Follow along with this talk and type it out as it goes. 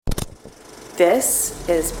This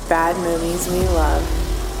is Bad Movies We Love,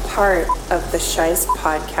 part of the Shice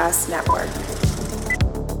Podcast Network.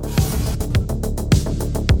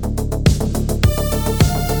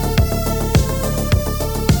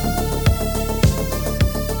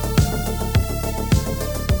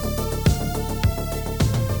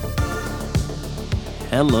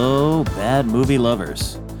 Hello, Bad Movie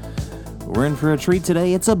Lovers. We're in for a treat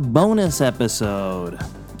today. It's a bonus episode.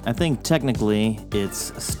 I think technically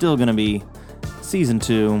it's still going to be Season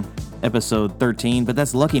 2, Episode 13, but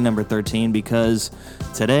that's lucky number 13 because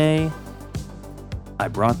today I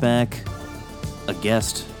brought back a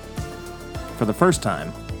guest for the first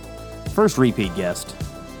time. First repeat guest,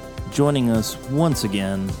 joining us once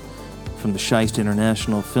again from the Scheist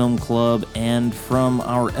International Film Club and from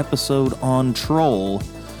our episode on Troll.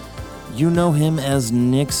 You know him as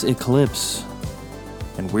Nick's Eclips,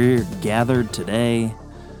 and we're gathered today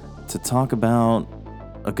to talk about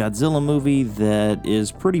a Godzilla movie that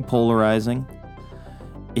is pretty polarizing.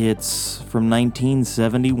 It's from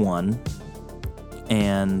 1971,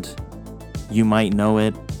 and you might know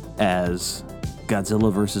it as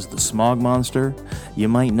Godzilla vs. the Smog Monster. You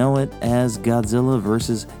might know it as Godzilla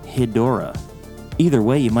vs. Hedorah. Either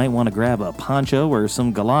way, you might want to grab a poncho or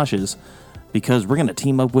some galoshes, because we're going to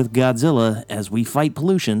team up with Godzilla as we fight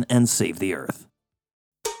pollution and save the Earth.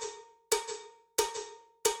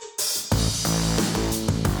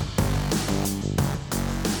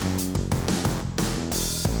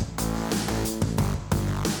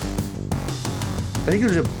 I think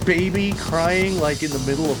there's a baby crying like in the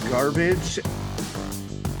middle of garbage.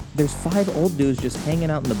 There's 5 old dudes just hanging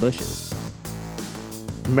out in the bushes.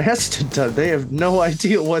 Mastodon, they have no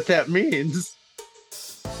idea what that means.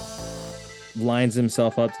 Lines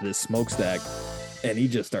himself up to this smokestack, and he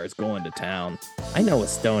just starts going to town. I know a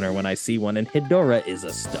stoner when I see one, and Hedorah is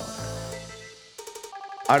a stoner.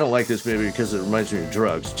 I don't like this movie because it reminds me of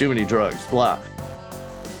drugs. Too many drugs, blah.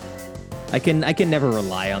 I can never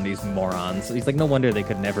rely on these morons. It's like, no wonder they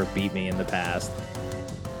could never beat me in the past.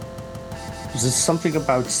 Is this something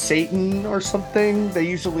about Satan or something? They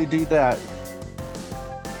usually do that.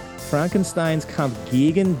 Frankenstein's kommt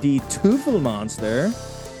gegen die Teufelmonster.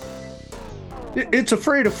 It's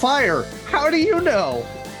afraid of fire. How do you know?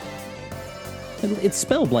 It's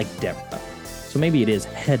spelled like Deborah, so maybe it is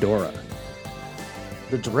Hedorah.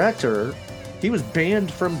 The director, he was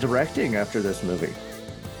banned from directing after this movie.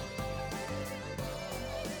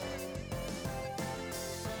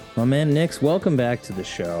 My man Nix, welcome back to the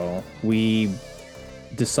show. We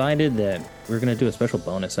decided that we're going to do a special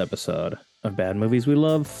bonus episode of Bad Movies We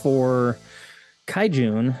Love for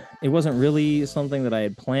Kaijun. It wasn't really something that I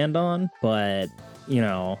had planned on, but, you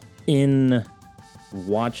know, in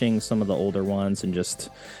watching some of the older ones and just,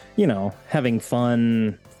 you know, having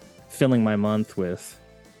fun filling my month with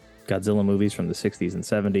Godzilla movies from the 60s and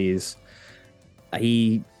 70s,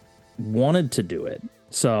 I wanted to do it.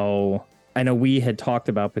 So I know we had talked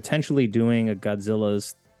about potentially doing a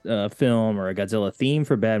Godzilla's film or a Godzilla theme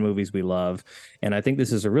for Bad Movies We Love, and I think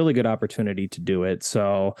this is a really good opportunity to do it.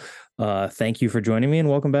 So thank you for joining me, and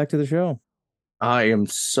welcome back to the show. I am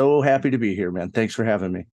so happy to be here, man. Thanks for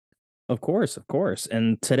having me. Of course.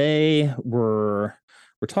 And today we're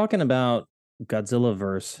talking about Godzilla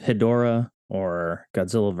vs. Hedorah, or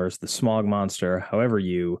Godzilla vs. the Smog Monster, however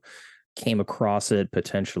you came across it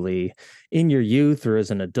potentially in your youth or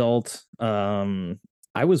as an adult.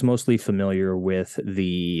 I was mostly familiar with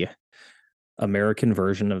the American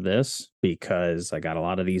version of this because I got a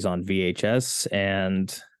lot of these on VHS,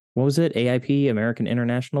 and what was it? AIP, American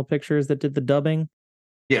International Pictures, that did the dubbing?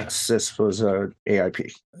 Yes, this was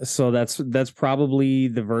AIP. So that's probably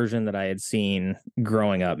the version that I had seen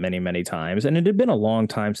growing up many, many times. And it had been a long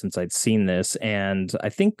time since I'd seen this. And I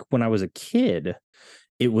think when I was a kid,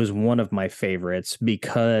 it was one of my favorites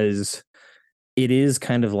because it is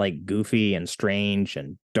kind of like goofy and strange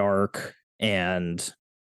and dark, and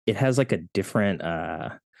it has like a different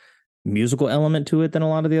musical element to it than a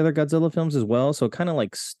lot of the other Godzilla films as well. So it kind of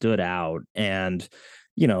like stood out. And,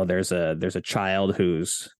 you know, there's a child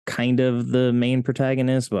who's kind of the main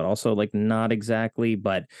protagonist, but also like not exactly.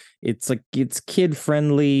 But it's like it's kid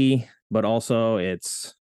friendly, but also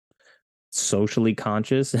it's socially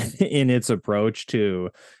conscious in its approach to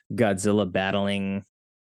Godzilla battling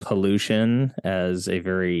pollution as a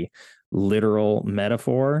very literal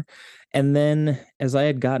metaphor. And then as I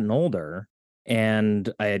had gotten older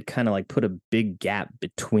and I had kind of like put a big gap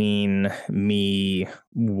between me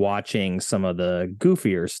watching some of the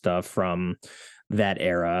goofier stuff from that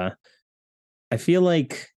era, I feel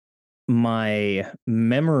like my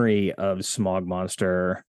memory of Smog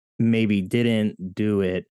Monster maybe didn't do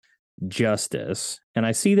it justice. And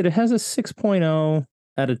I see that it has a 6.0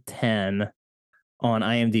 out of 10 on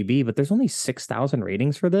IMDb, but there's only 6,000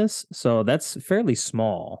 ratings for this. So that's fairly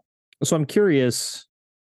small. So I'm curious,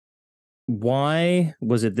 why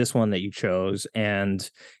was it this one that you chose? And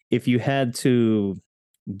if you had to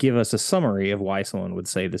give us a summary of why someone would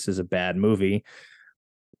say this is a bad movie,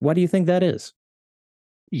 why do you think that is?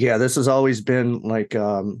 Yeah, this has always been like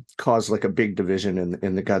caused like a big division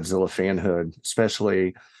in the Godzilla fanhood,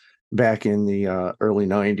 especially back in the early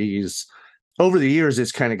 '90s. Over the years,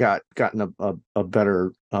 it's kind of gotten a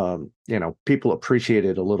better, people appreciate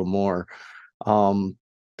it a little more. Um,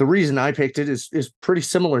 the reason I picked it is pretty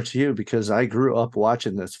similar to you because I grew up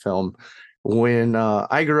watching this film when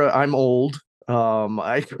I grew up. I'm old.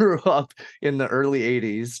 I grew up in the early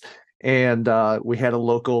 '80s, and we had a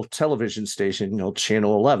local television station,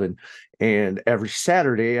 Channel 11, and every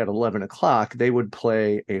Saturday at 11 o'clock they would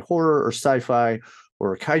play a horror or sci-fi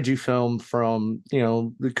or a kaiju film from,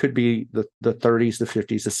 it could be the 30s, the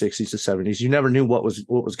 50s, the 60s, the 70s. You never knew what was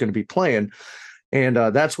going to be playing. And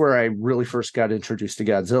that's where I really first got introduced to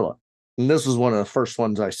Godzilla. And this was one of the first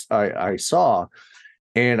ones I saw.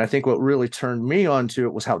 And I think what really turned me onto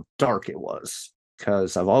it was how dark it was,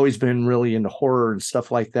 because I've always been really into horror and stuff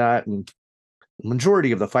like that. And the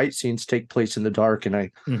majority of the fight scenes take place in the dark. And I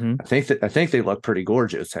think they look pretty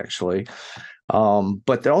gorgeous, actually.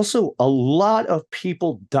 But also a lot of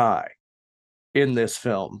people die in this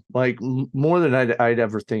film, like more than I'd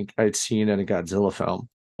ever think I'd seen in a Godzilla film.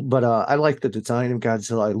 But I like the design of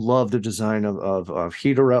Godzilla. I love the design of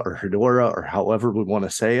Hedorah or Hedorah or however we want to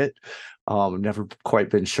say it. Never quite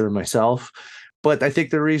been sure myself. But I think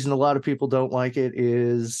the reason a lot of people don't like it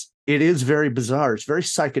is very bizarre. It's very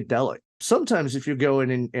psychedelic. Sometimes if you go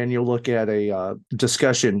in and you look at a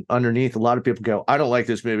discussion underneath, a lot of people go, I don't like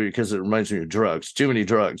this movie because it reminds me of drugs, too many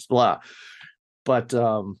drugs, blah. But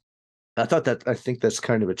I think that's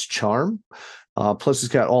kind of its charm. Plus,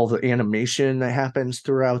 it's got all the animation that happens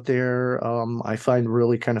throughout there. I find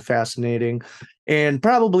really kind of fascinating. And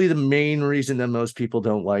probably the main reason that most people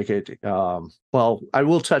don't like it, well, I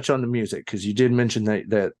will touch on the music because you did mention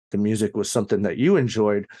that the music was something that you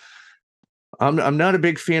enjoyed. I'm not a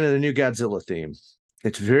big fan of the new Godzilla theme.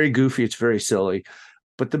 It's very goofy, it's very silly,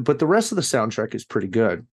 but the rest of the soundtrack is pretty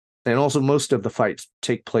good. And also most of the fights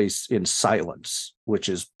take place in silence, which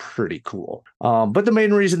is pretty cool. But the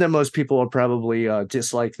main reason that most people will probably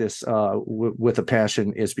dislike this with a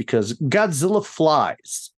passion is because Godzilla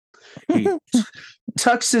flies. He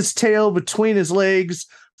tucks his tail between his legs,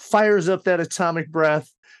 fires up that atomic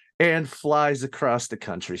breath, and flies across the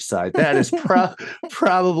countryside. That is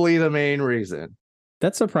probably the main reason.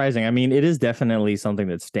 That's surprising. I mean, it is definitely something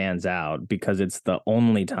that stands out because it's the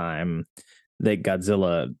only time that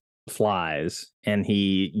Godzilla flies and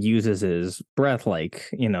he uses his breath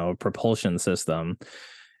like, propulsion system.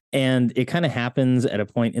 And it kind of happens at a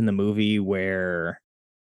point in the movie where,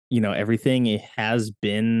 everything has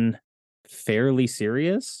been fairly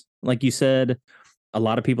serious. Like you said, a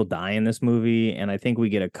lot of people die in this movie, and I think we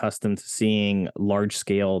get accustomed to seeing large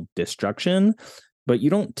scale destruction, but you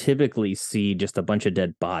don't typically see just a bunch of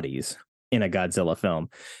dead bodies in a Godzilla film.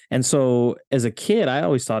 And so as a kid, I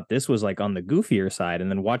always thought this was like on the goofier side. And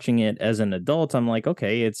then watching it as an adult, I'm like,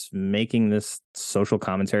 okay, it's making this social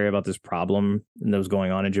commentary about this problem that was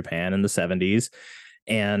going on in Japan in the 70s.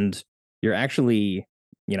 And you're actually,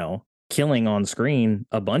 killing on screen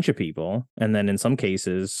a bunch of people. And then in some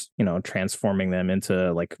cases, transforming them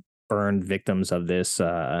into like burned victims of this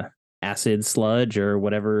acid sludge or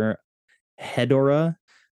whatever. Hedorah.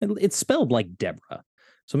 It's spelled like Deborah.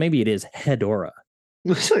 So maybe it is Hedorah.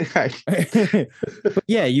 But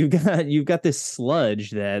yeah, you've got this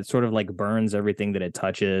sludge that sort of like burns everything that it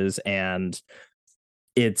touches, and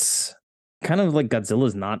it's kind of like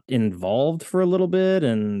Godzilla's not involved for a little bit,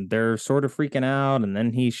 and they're sort of freaking out, and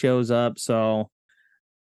then he shows up. So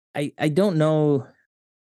I don't know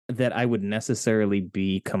that I would necessarily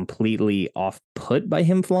be completely off put by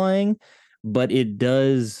him flying, but it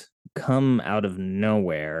does come out of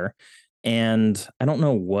nowhere. And I don't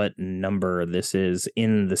know what number this is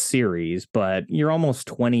in the series, but you're almost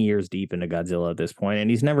 20 years deep into Godzilla at this point, and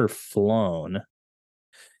he's never flown.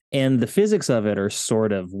 And the physics of it are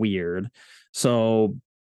sort of weird. So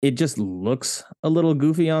it just looks a little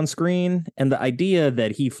goofy on screen. And the idea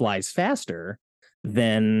that he flies faster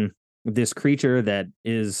than this creature that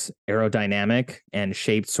is aerodynamic and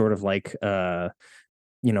shaped sort of like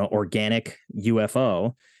organic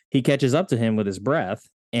UFO, he catches up to him with his breath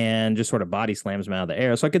and just sort of body slams him out of the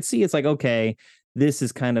air. So I could see it's like, okay, this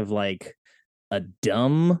is kind of like a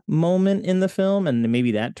dumb moment in the film, and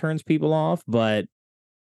maybe that turns people off. But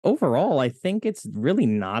overall, I think it's really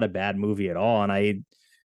not a bad movie at all. And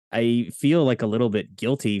I feel like a little bit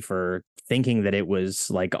guilty for thinking that it was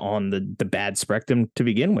like on the bad spectrum to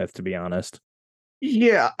begin with, to be honest.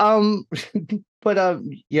 Yeah, but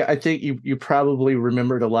yeah, I think you probably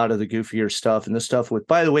remembered a lot of the goofier stuff and the stuff with.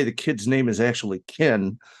 By the way, the kid's name is actually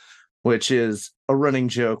Ken, which is a running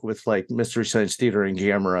joke with like Mystery Science Theater and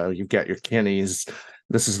Gamera. You've got your Kennys.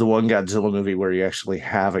 This is the one Godzilla movie where you actually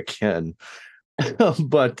have a Ken.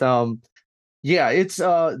 But yeah, it's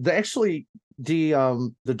the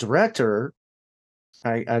director.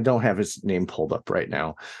 I don't have his name pulled up right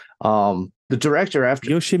now. The director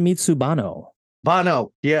after Yoshimitsu Bano.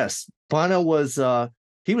 Bono, yes. Bono was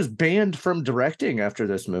he was banned from directing after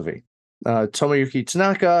this movie. Tomoyuki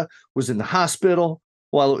Tanaka was in the hospital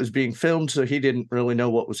while it was being filmed, so he didn't really know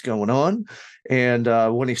what was going on. And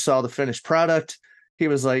when he saw the finished product, he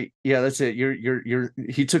was like, "Yeah, that's it. You're."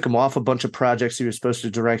 He took him off a bunch of projects he was supposed to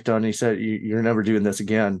direct on. He said, "You're never doing this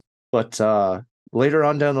again." But later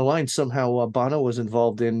on down the line, somehow Bono was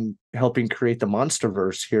involved in helping create the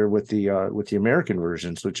MonsterVerse here with the American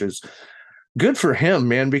versions, which is good for him,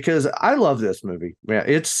 man, because I love this movie. Man,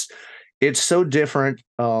 it's so different.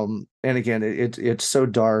 And again, it's so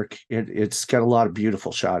dark. It's got a lot of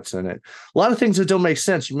beautiful shots in it. A lot of things that don't make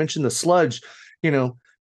sense. You mentioned the sludge, you know,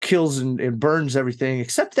 kills and burns everything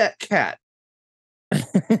except that cat.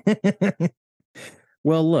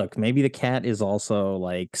 Well, look, maybe the cat is also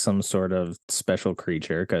like some sort of special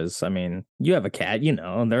creature because I mean, you have a cat,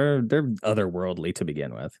 they're otherworldly to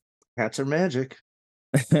begin with. Cats are magic.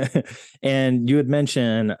 And you had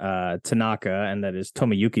mentioned Tanaka, and that is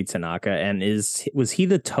Tomoyuki Tanaka, and was he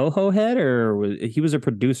the Toho head or he was a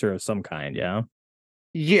producer of some kind? Yeah.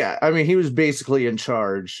 Yeah, I mean, he was basically in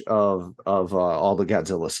charge of all the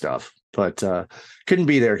Godzilla stuff, but couldn't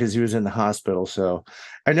be there because he was in the hospital. So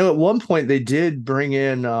I know at one point they did bring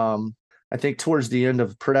in, I think towards the end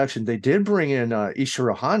of production, they did bring in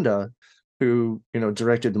Ishiro Honda, who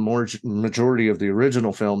directed the majority of the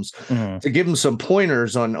original films, to give him some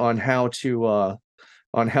pointers on how to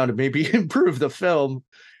maybe improve the film,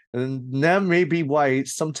 and that may be why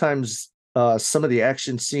sometimes some of the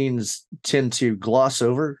action scenes tend to gloss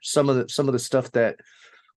over some of the stuff that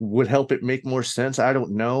would help it make more sense. I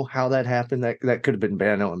don't know how that happened. That could have been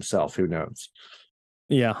Bano himself. Who knows?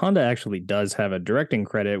 Yeah, Honda actually does have a directing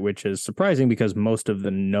credit, which is surprising because most of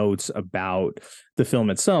the notes about the film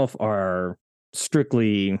itself are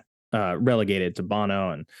strictly relegated to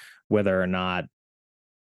Bono and whether or not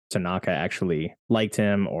Tanaka actually liked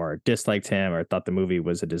him or disliked him or thought the movie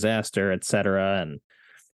was a disaster, etc. And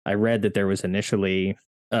I read that there was initially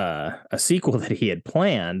a sequel that he had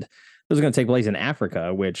planned that was going to take place in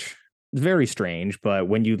Africa, which is very strange. But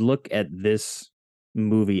when you look at this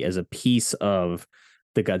movie as a piece of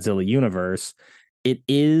the Godzilla universe, it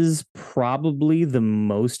is probably the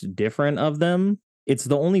most different of them. It's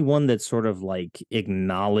the only one that sort of like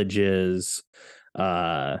acknowledges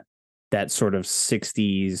that sort of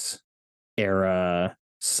 60s era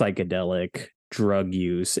psychedelic drug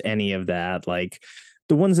use, any of that. Like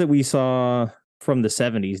the ones that we saw from the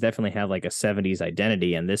 70s definitely have like a 70s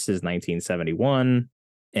identity, and this is 1971,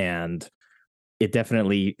 and it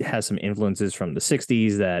definitely has some influences from the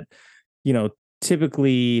 60s that,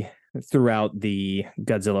 typically throughout the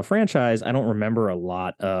Godzilla franchise, I don't remember a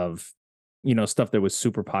lot of, stuff that was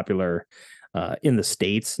super popular in the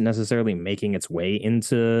States necessarily making its way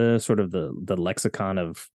into sort of the lexicon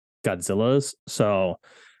of Godzillas. So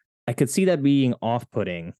I could see that being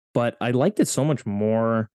off-putting, but I liked it so much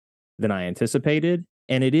more than I anticipated.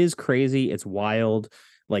 And it is crazy. It's wild.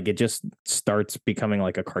 Like it just starts becoming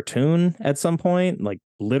like a cartoon at some point. Like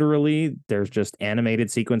literally, there's just animated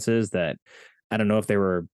sequences that I don't know if they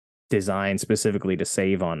were designed specifically to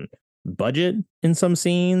save on budget in some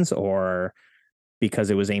scenes or because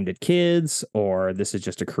it was aimed at kids, or this is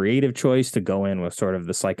just a creative choice to go in with sort of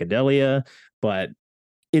the psychedelia. But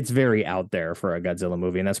it's very out there for a Godzilla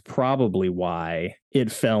movie. And that's probably why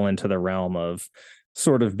it fell into the realm of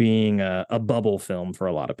sort of being a bubble film for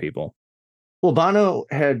a lot of people. Well, Bono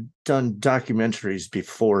had done documentaries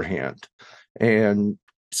beforehand, and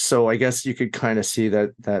so I guess you could kind of see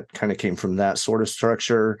that kind of came from that sort of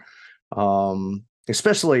structure.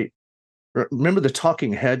 Especially remember the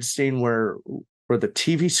talking head scene where the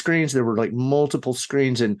TV screens, there were like multiple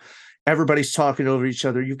screens and everybody's talking over each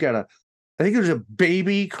other. You've got I think there's a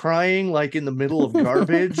baby crying like in the middle of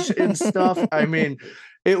garbage and stuff. I mean,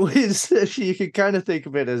 it was you could kind of think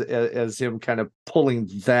of it as him kind of pulling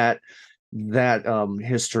that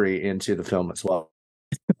history into the film as well.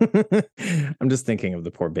 I'm just thinking of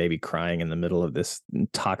the poor baby crying in the middle of this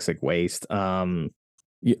toxic waste.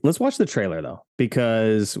 Let's watch the trailer though,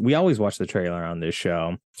 because we always watch the trailer on this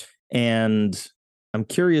show, and I'm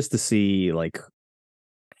curious to see like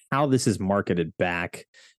how this is marketed back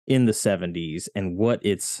in the 70s and what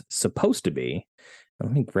it's supposed to be.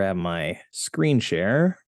 Let me grab my screen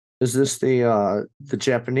share. Is this the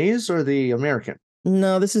Japanese or the American?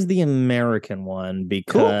 No, this is the American one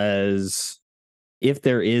because if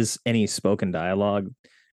there is any spoken dialogue,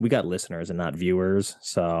 we got listeners and not viewers.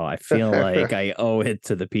 So I feel like I owe it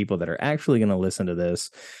to the people that are actually going to listen to this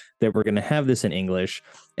that we're going to have this in English.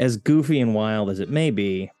 As goofy and wild as it may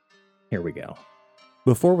be, here we go.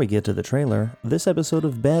 Before we get to the trailer, this episode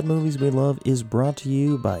of Bad Movies We Love is brought to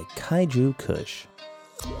you by Kaiju Kush.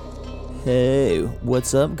 Hey,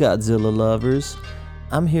 what's up, Godzilla lovers?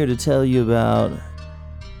 I'm here to tell you about...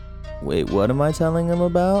 Wait, what am I telling them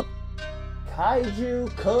about? Kaiju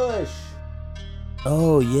Kush.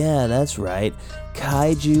 Oh yeah, that's right.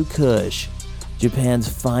 Kaiju Kush. Japan's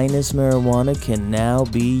finest marijuana can now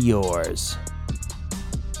be yours.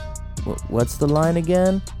 What's the line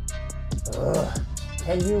again?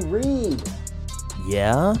 Can you read?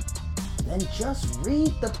 Yeah? Then just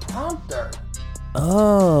read the prompter.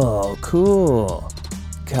 Oh, cool.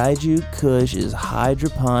 Kaiju Kush is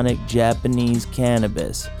hydroponic Japanese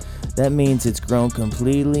cannabis. That means it's grown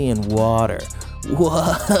completely in water.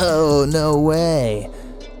 Whoa, no way.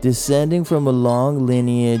 Descending from a long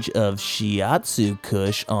lineage of Shiatsu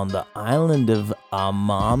Kush on the island of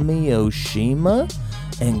Amami Oshima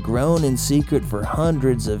and grown in secret for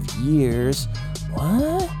hundreds of years.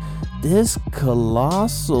 What? This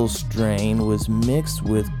colossal strain was mixed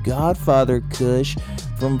with Godfather Kush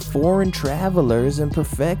from foreign travelers and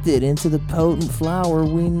perfected into the potent flower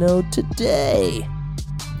we know today.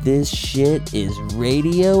 This shit is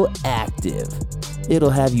radioactive. It'll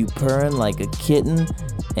have you purring like a kitten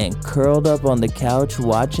and curled up on the couch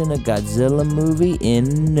watching a Godzilla movie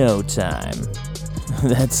in no time.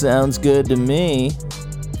 That sounds good to me.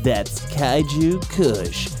 That's Kaiju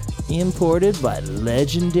Kush, imported by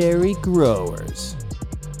legendary growers.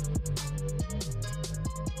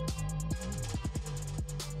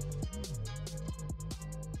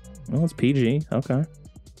 Well, it's PG. Okay.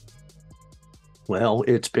 Well,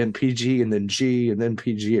 it's been PG and then G and then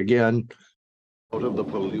PG again. Out of the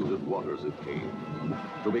polluted waters it came,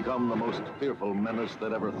 to become the most fearful menace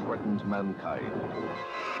that ever threatened mankind.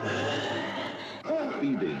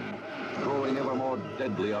 Feeding, growing ever more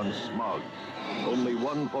deadly on smog. Only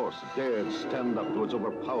one force dared stand up to its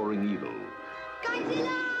overpowering evil. Godzilla!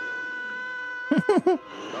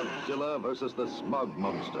 Godzilla versus the smog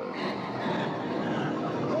monster.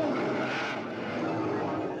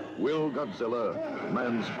 Will Godzilla,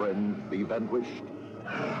 man's friend, be vanquished?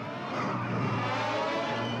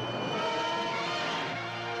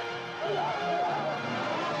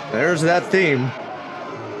 There's that theme.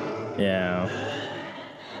 Yeah.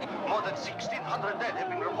 More than 1,600 dead have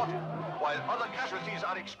been reported, while other casualties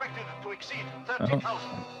are expected to exceed 30,000.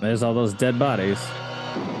 There's all those dead bodies.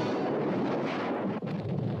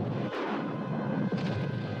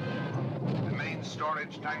 The main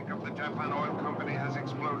storage tank of the Japan Oil Company has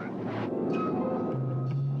exploded.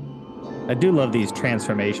 I do love these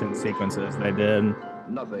transformation sequences they did.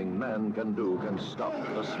 Nothing man can do can stop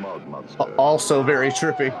the smog monster. Also very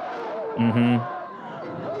trippy. Mm-hmm.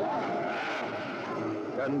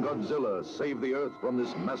 Can Godzilla save the Earth from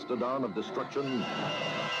this mastodon of destruction?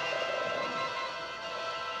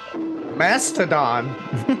 Mastodon.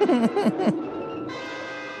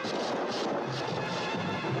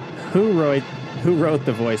 Who wrote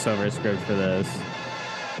the voiceover script for this?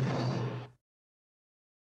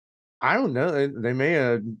 I don't know. They may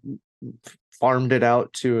have farmed it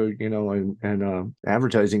out to, an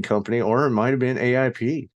advertising company, or it might have been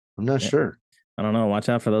AIP. I'm not sure. I don't know. Watch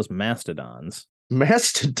out for those mastodons.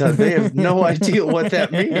 Mastodon. They have no idea what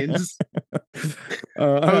that means.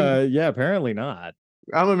 Yeah, apparently not.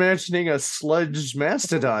 I'm imagining a sludge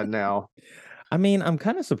mastodon now. I mean, I'm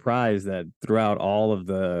kind of surprised that throughout all of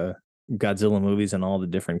the Godzilla movies and all the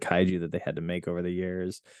different kaiju that they had to make over the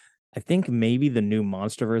years, I think maybe the new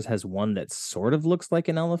MonsterVerse has one that sort of looks like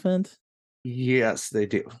an elephant. Yes, they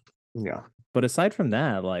do. Yeah. But aside from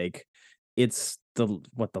that, like, it's the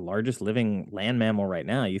largest living land mammal right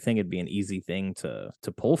now. You think it'd be an easy thing to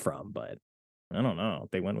pull from, but I don't know.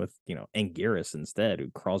 They went with, Anguirus instead, who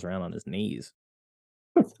crawls around on his knees.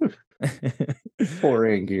 Poor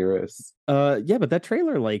Anguirus. Yeah, but that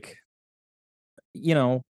trailer, like,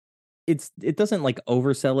 it doesn't like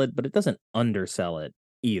oversell it, but it doesn't undersell it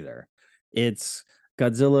either. It's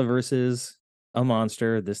Godzilla versus a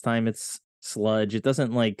monster. This time it's sludge. It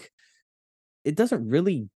doesn't like it doesn't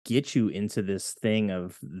really get you into this thing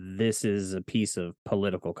of this is a piece of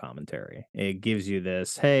political commentary. It gives you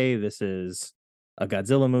this, hey, this is a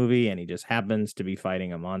Godzilla movie, and he just happens to be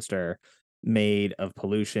fighting a monster made of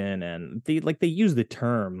pollution. And they use the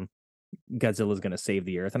term Godzilla's going to save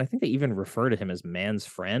the earth, and I think they even refer to him as man's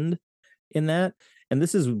friend in that. And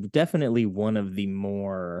this is definitely one of the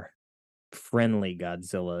more friendly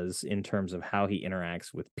Godzillas in terms of how he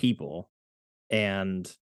interacts with people.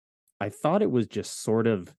 And I thought it was just sort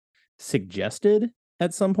of suggested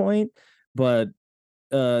at some point, but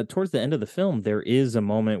towards the end of the film, there is a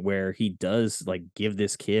moment where he does like give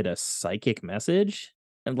this kid a psychic message,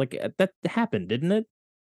 and like that happened, didn't it?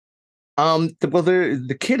 Well,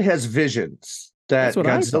 the kid has visions That's that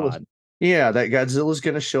what I Godzilla, thought. yeah, that Godzilla's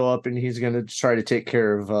going to show up and he's going to try to take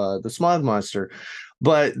care of the smog monster.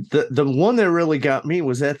 But the one that really got me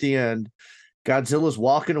was at the end. Godzilla's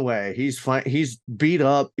walking away. He's fine. He's beat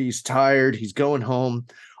up. He's tired. He's going home.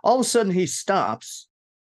 All of a sudden, he stops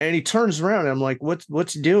and he turns around. And I'm like,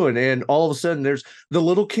 what's he doing? And all of a sudden, there's the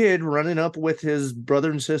little kid running up with his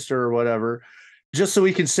brother and sister or whatever, just so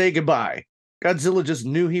he can say goodbye. Godzilla just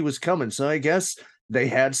knew he was coming, so I guess they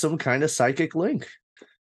had some kind of psychic link.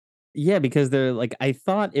 Yeah, because they're like, I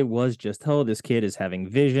thought it was just, oh, this kid is having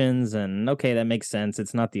visions, and okay, that makes sense.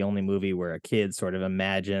 It's not the only movie where a kid sort of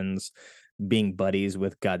imagines being buddies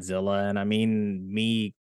with Godzilla. And I mean,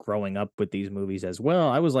 me growing up with these movies as well,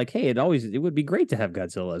 I was like, hey, it would be great to have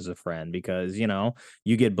Godzilla as a friend because,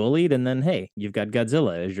 you get bullied and then hey, you've got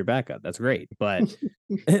Godzilla as your backup. That's great. But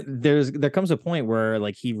there comes a point where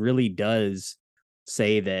like he really does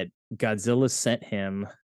say that Godzilla sent him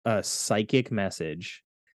a psychic message,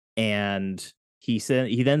 and he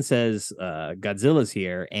then says Godzilla's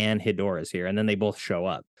here and Hedorah's here, and then they both show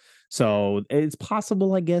up. So it's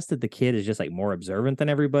possible, I guess, that the kid is just like more observant than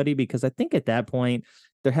everybody, because I think at that point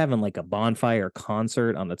they're having like a bonfire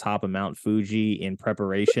concert on the top of Mount Fuji in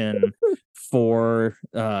preparation for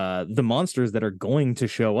the monsters that are going to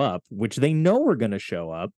show up, which they know are going to show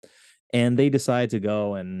up. And they decide to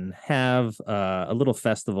go and have a little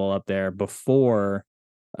festival up there before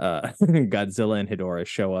Godzilla and Hedorah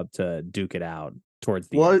show up to duke it out towards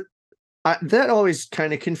the end. Well, that always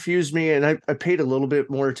kind of confused me, and I paid a little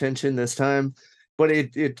bit more attention this time. But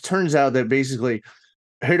it turns out that basically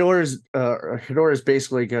Hedorah's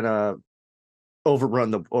basically gonna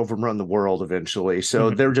overrun the world eventually.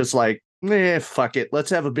 So they're just like, fuck it,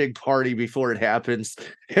 let's have a big party before it happens,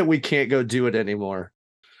 and we can't go do it anymore.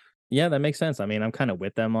 Yeah, that makes sense. I mean, I'm kind of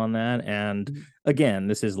with them on that. And again,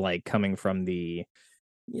 this is like coming from the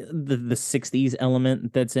 60s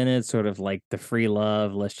element that's in it, sort of like the free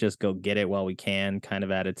love, let's just go get it while we can kind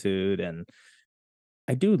of attitude. And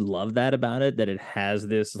I do love that about it, that it has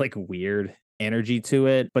this like weird energy to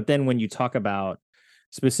it. But then when you talk about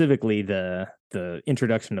specifically the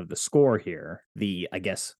introduction of the score here, the, I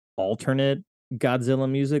guess, alternate Godzilla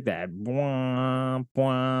music, that bwah,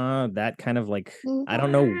 bwah, that kind of like, I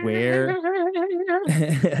don't know where.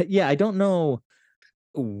 Yeah, I don't know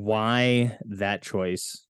why that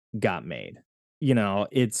choice got made.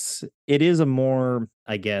 It is a more,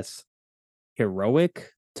 I guess,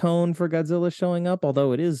 heroic tone for Godzilla showing up,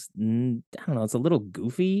 although it is, I don't know, it's a little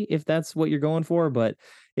goofy if that's what you're going for. But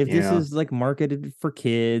if this Yeah. is like marketed for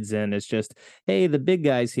kids and it's just, hey, the big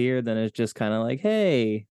guy's here, then it's just kind of like,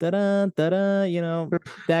 hey, da-da, da-da,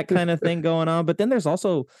 that kind of thing going on. But then there's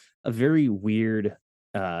also a very weird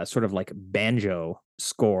sort of like banjo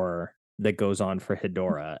score that goes on for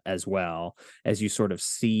Hedorah as well, as you sort of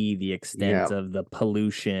see the extent Yeah. of the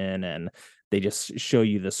pollution, and they just show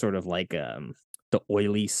you the sort of like the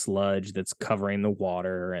oily sludge that's covering the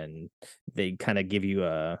water, and they kind of give you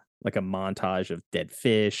a montage of dead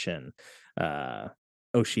fish and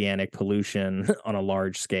oceanic pollution on a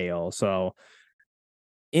large scale. So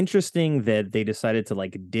interesting that they decided to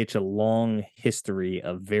like ditch a long history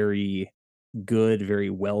of very good,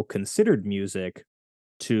 very well considered music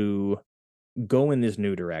to go in this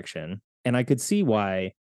new direction. And I could see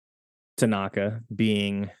why Tanaka,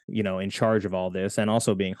 being, in charge of all this and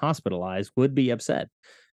also being hospitalized, would be upset,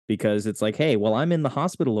 because it's like, hey, well, I'm in the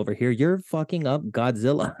hospital over here. You're fucking up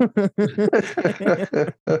Godzilla.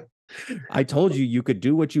 I told you could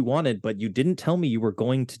do what you wanted, but you didn't tell me you were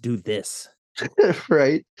going to do this.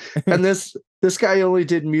 Right. And this guy only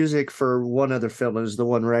did music for one other film. It was the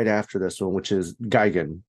one right after this one, which is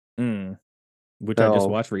Gigan. Which I just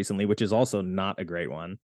watched recently, which is also not a great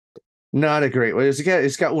one. Not a great one.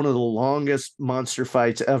 It's got one of the longest monster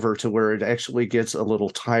fights ever, to where it actually gets a little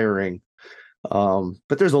tiring.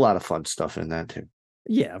 But there's a lot of fun stuff in that too.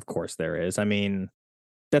 Yeah, of course there is. I mean,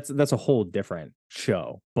 that's a whole different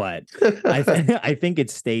show. But I think it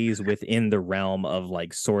stays within the realm of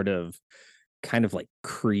like sort of kind of like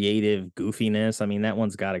creative goofiness. I mean, that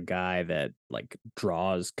one's got a guy that like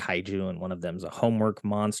draws kaiju, and one of them's a homework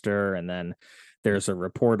monster, and then there's a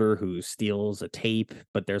reporter who steals a tape,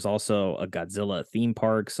 but there's also a Godzilla theme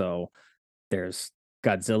park. So there's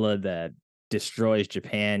Godzilla that destroys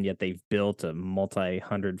Japan, yet they've built a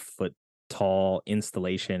multi-100-foot tall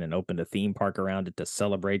installation and opened a theme park around it to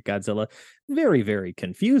celebrate Godzilla. Very, very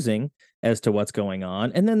confusing as to what's going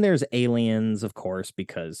on. And then there's aliens, of course,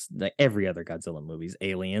 because every other Godzilla movie's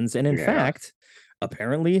aliens. And in Yeah. fact,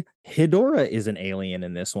 apparently Hedorah is an alien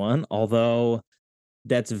in this one, although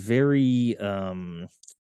that's very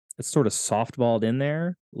it's sort of softballed in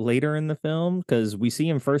there later in the film because we see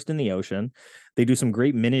him first in the ocean. They do some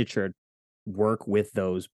great miniature work with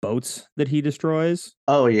those boats that he destroys.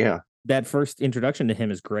 Oh yeah. That first introduction to him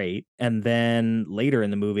is great, and then later in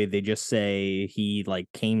the movie they just say he like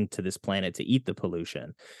came to this planet to eat the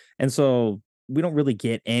pollution, and so we don't really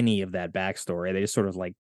get any of that backstory. They just sort of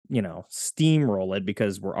like, you know, steamroll it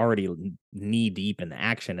because we're already knee deep in the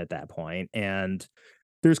action at that point, and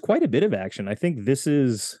there's quite a bit of action. I think this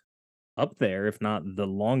is up there, if not the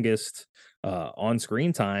longest on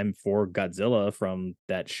screen time for Godzilla from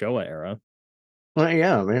that Showa era. Well,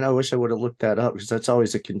 yeah, man, I wish I would have looked that up because that's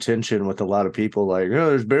always a contention with a lot of people. Like, oh,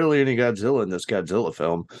 there's barely any Godzilla in this Godzilla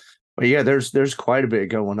film. But yeah, there's quite a bit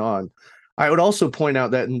going on. I would also point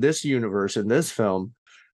out that in this universe, in this film,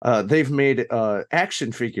 they've made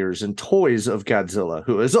action figures and toys of Godzilla,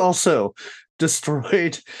 who has also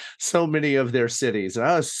destroyed so many of their cities. And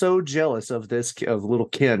I was so jealous of of little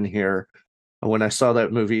Ken here when I saw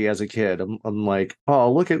that movie as a kid. I'm like,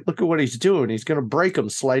 oh, look at what he's doing. He's gonna break them,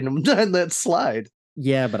 sliding them down that slide.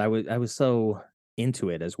 Yeah, but I was so into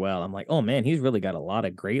it as well. I'm like, oh man, he's really got a lot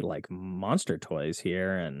of great like monster toys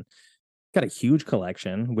here, and got a huge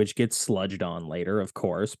collection, which gets sludged on later, of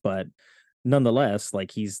course, but nonetheless,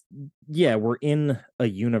 like yeah, we're in a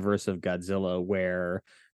universe of Godzilla where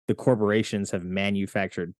the corporations have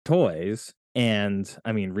manufactured toys. And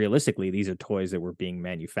I mean, realistically, these are toys that were being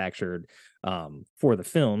manufactured for the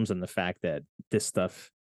films, and the fact that this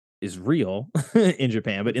stuff is real in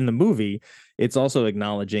Japan. But in the movie, it's also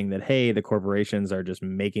acknowledging that, hey, the corporations are just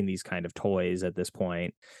making these kind of toys at this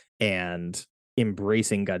point and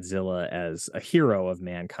embracing Godzilla as a hero of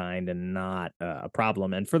mankind and not a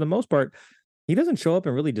problem. And for the most part, he doesn't show up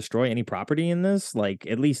and really destroy any property in this, like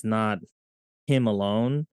at least not him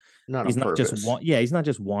alone. Not He's on not just purpose. he's not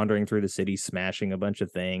just wandering through the city smashing a bunch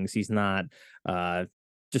of things. He's not uh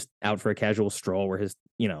just out for a casual stroll where his,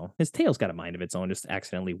 you know, his tail's got a mind of its own, just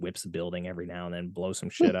accidentally whips a building every now and then, blows some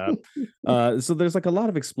shit up. So there's like a lot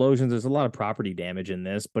of explosions, there's a lot of property damage in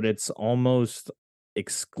this, but it's almost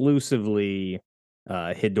exclusively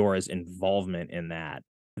Hedorah's involvement in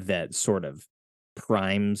that sort of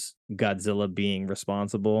primes Godzilla being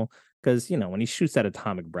responsible. Because, you know, when he shoots that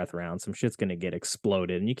atomic breath round, some shit's gonna get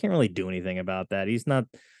exploded, and you can't really do anything about that. He's not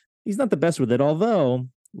the best with it. Although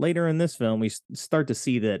later in this film, we start to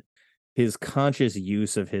see that his conscious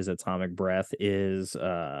use of his atomic breath is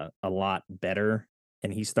a lot better,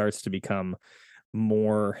 and he starts to become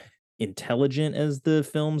more intelligent as the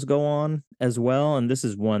films go on as well. And this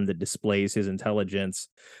is one that displays his intelligence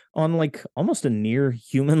on like almost a near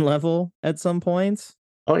human level at some points.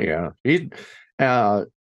 Oh yeah. Uh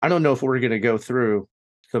I don't know if we're gonna go through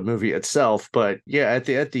the movie itself, but yeah, at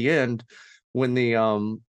the end, when the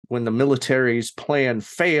military's plan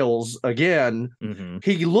fails again, Hmm.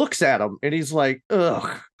 he looks at him and he's like,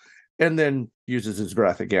 ugh, and then uses his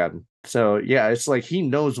breath again. So yeah, it's like he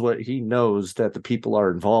knows what he knows that the people are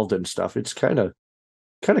involved in stuff. It's kind of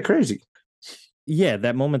crazy. Yeah,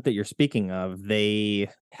 that moment that you're speaking of, they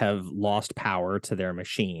have lost power to their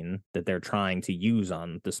machine that they're trying to use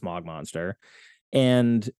on the smog monster.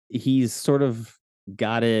 And he's sort of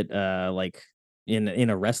got it like in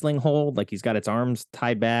a wrestling hold, like he's got its arms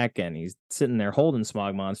tied back and he's sitting there holding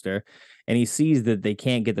smog monster, and he sees that they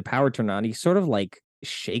can't get the power turned on. He sort of like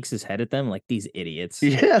shakes his head at them like, these idiots. I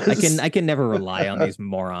can Yes. I can never rely on these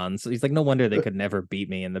morons. He's like, no wonder they could never beat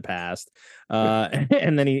me in the past.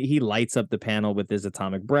 And then he lights up the panel with his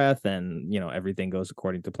atomic breath, and you know, everything goes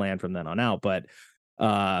according to plan from then on out. But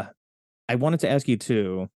uh I wanted to ask you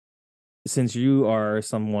too, since you are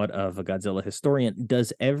somewhat of a Godzilla historian,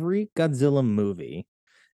 does every Godzilla movie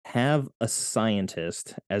have a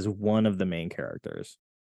scientist as one of the main characters?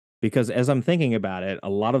 Because as I'm thinking about it, a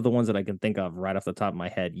lot of the ones that I can think of right off the top of my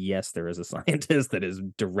head, yes, there is a scientist that is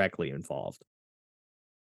directly involved.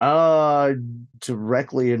 Uh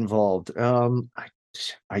Directly involved.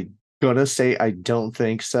 I gonna say I don't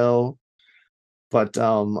think so. But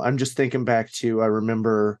I'm just thinking back to, I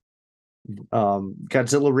remember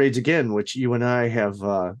Godzilla Raids Again, which you and I have,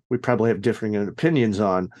 we probably have differing opinions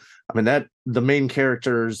on. I mean, that the main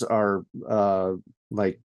characters are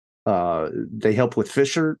like they help with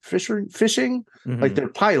fishing, like Mhm. they're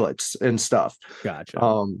pilots and stuff.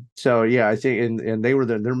 Gotcha. So yeah, I think, and they were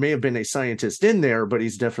there may have been a scientist in there, but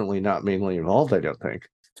he's definitely not mainly involved, I don't think.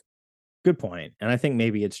 Good point. And I think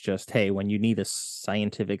maybe it's just, hey, when you need a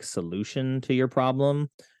scientific solution to your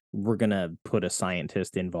problem, we're gonna put a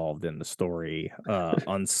scientist involved in the story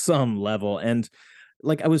on some level. And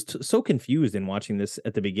like I was so confused in watching this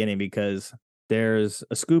at the beginning because there's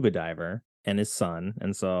a scuba diver and his son,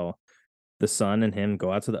 and so the son and him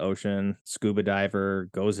go out to the ocean. Scuba diver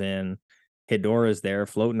goes in. Hedorah is there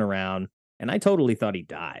floating around, and I totally thought he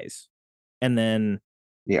dies. And then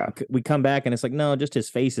Yeah. we come back and it's like, no, just his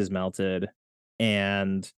face is melted.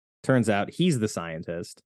 And turns out he's the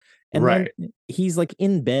scientist. And then Right. he's like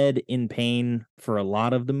in bed in pain for a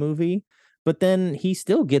lot of the movie. But then he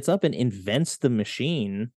still gets up and invents the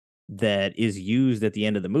machine that is used at the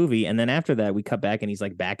end of the movie. And then after that, we cut back and he's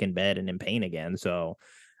like back in bed and in pain again. So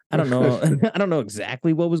I don't know. I don't know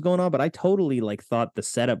exactly what was going on, but I totally like thought the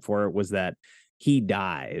setup for it was that he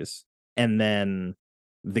dies and then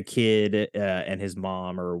the kid and his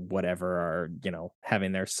mom or whatever are,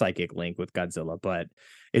 having their psychic link with Godzilla. But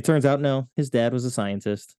it turns out, no, his dad was a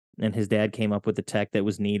scientist and his dad came up with the tech that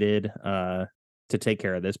was needed to take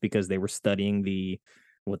care of this because they were studying the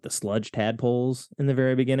sludge tadpoles in the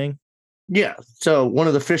very beginning. Yeah. So one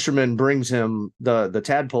of the fishermen brings him the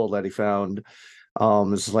tadpole that he found.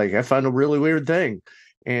 It's like, I found a really weird thing.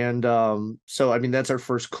 And so I mean that's our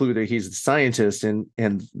first clue that he's the scientist, and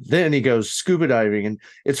then he goes scuba diving. And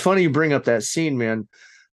it's funny you bring up that scene, man.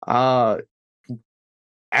 Uh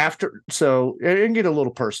After, so and get a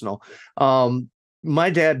little personal.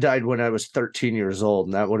 My dad died when I was 13 years old,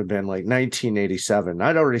 and that would have been like 1987.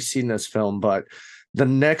 I'd already seen this film, but the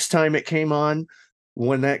next time it came on,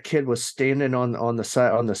 when that kid was standing on the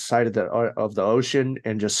side of the ocean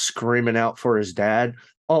and just screaming out for his dad,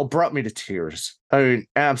 oh, brought me to tears. I mean,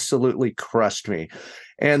 absolutely crushed me.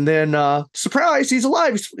 And then surprise, he's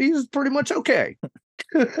alive. He's pretty much okay.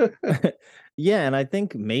 Yeah, and I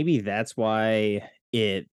think maybe that's why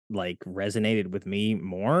it like resonated with me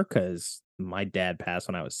more because my dad passed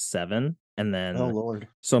when I was 7. And Oh then Lord.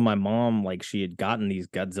 so my mom, like she had gotten these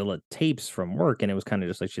Godzilla tapes from work, and it was kind of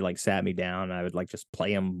just like she like sat me down and I would like just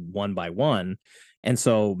play them one by one. And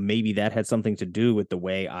so maybe that had something to do with the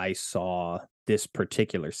way I saw this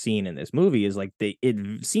particular scene in this movie is like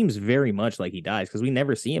it seems very much like he dies because we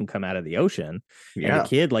never see him come out of the ocean. And the Yeah.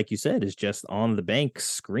 kid, like you said, is just on the bank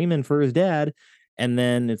screaming for his dad. And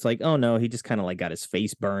then it's like, oh no, he just kind of like got his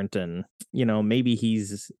face burnt and maybe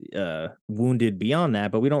he's wounded beyond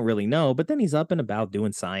that, but we don't really know. But then he's up and about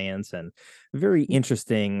doing science and very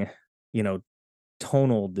interesting, you know,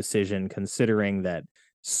 tonal decision considering that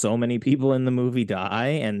so many people in the movie die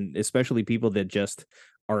and especially people that just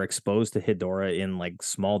are exposed to Hedorah in like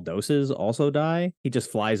small doses also die. He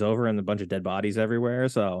just flies over and a bunch of dead bodies everywhere.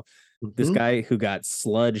 So this Mhm. guy who got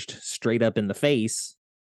sludged straight up in the face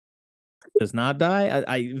does not die.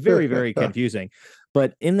 I very, very confusing.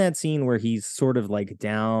 But in that scene where he's sort of like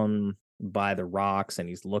down by the rocks and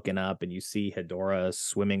he's looking up and you see Hedorah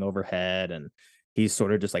swimming overhead and he's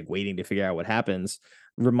sort of just like waiting to figure out what happens,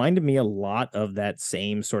 reminded me a lot of that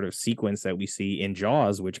same sort of sequence that we see in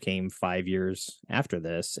Jaws, which came 5 years after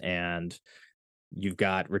this. And you've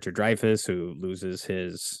got Richard Dreyfuss who loses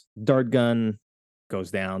his dart gun,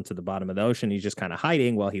 goes down to the bottom of the ocean. He's just kind of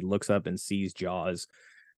hiding while he looks up and sees Jaws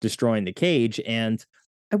destroying the cage. And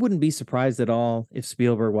I wouldn't be surprised at all if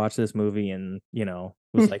Spielberg watched this movie and,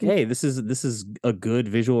 was like, hey, this is a good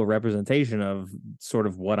visual representation of sort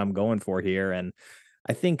of what I'm going for here. And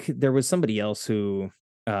I think there was somebody else who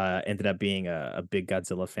ended up being a big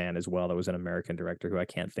Godzilla fan as well. There was an American director who I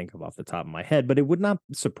can't think of off the top of my head, but it would not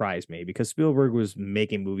surprise me because Spielberg was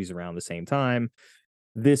making movies around the same time.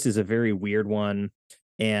 This is a very weird one,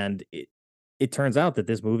 and it turns out that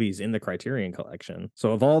this movie is in the Criterion Collection.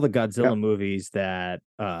 So of all the Godzilla Yep. movies that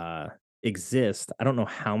exist, I don't know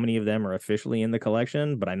how many of them are officially in the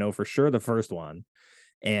collection, but I know for sure the first one,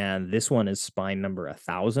 and this one is spine number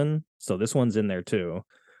 1,000. So this one's in there too.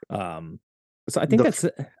 Um, so I think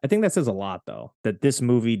that says a lot though, that this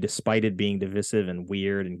movie, despite it being divisive and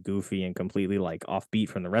weird and goofy and completely like offbeat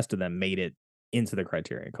from the rest of them, made it into the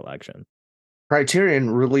Criterion Collection.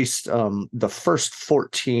 Criterion released the first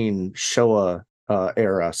 14 Showa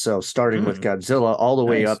era, so starting with Mm, Godzilla all the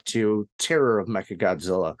way nice. up to Terror of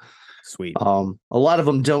Mechagodzilla. Sweet. A lot of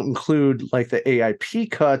them don't include like the AIP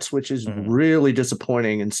cuts, which is Mhm. really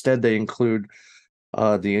disappointing. Instead, they include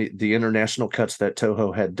the international cuts that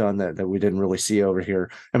Toho had done that we didn't really see over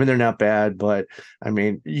here. I mean, they're not bad, but I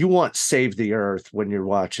mean, you want Save the Earth when you're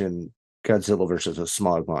watching Godzilla versus a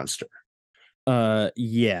smog monster.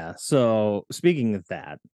 Yeah. So speaking of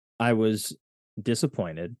that, I was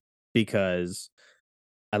disappointed because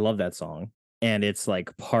I love that song, and it's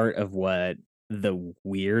like part of what the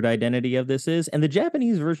weird identity of this is. And the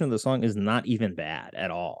Japanese version of the song is not even bad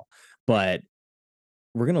at all. But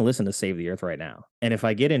we're gonna listen to Save the Earth right now. And if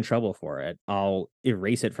I get in trouble for it, I'll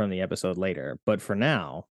erase it from the episode later. But for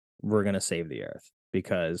now, we're gonna save the Earth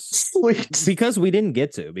Sweet. because we didn't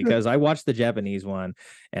get to, because I watched the Japanese one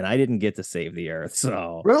and I didn't get to save the Earth.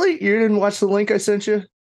 So Really? You didn't watch the link I sent you?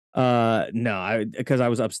 no, because I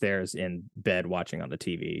was upstairs in bed watching on the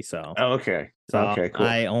TV. So Oh, okay. so Okay, cool.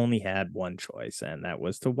 I only had one choice, and that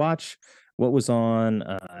was to watch what was on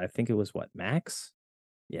I think it was what, Max?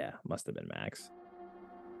 Yeah, must have been Max.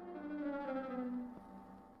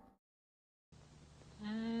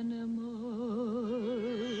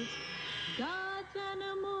 Animals, God's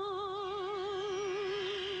animals,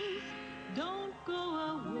 don't go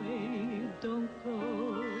away, don't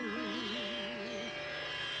go.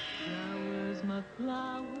 Flowers, my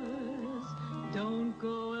flowers, don't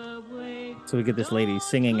go away. So we get this lady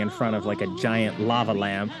singing in front of like a giant lava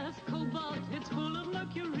lamp. Cobalt, it's full of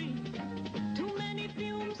mercury. Too many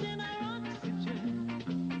fumes in our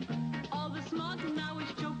oxygen. All the smog now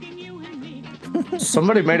is choking you and me.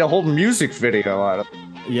 Somebody made a whole music video out of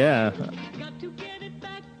it. Yeah. Got to get it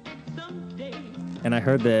back someday. And I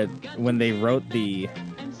heard that when they wrote the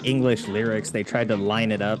English lyrics, they tried to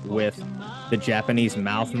line it up with the Japanese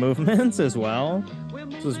mouth movements as well.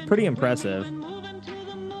 This was pretty impressive. Moving to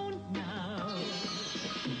the moon now.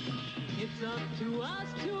 It's up to us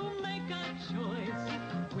to make a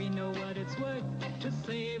choice. We know what it's worth to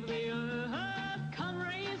save the earth. Come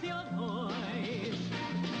raise your voice.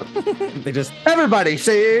 They just Everybody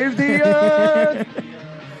save the earth!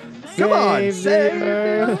 Come on, Save the save the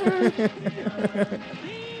earth. earth!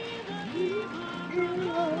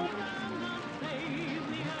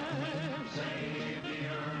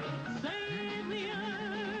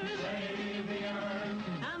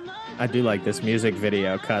 I do like this music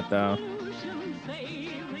video cut though.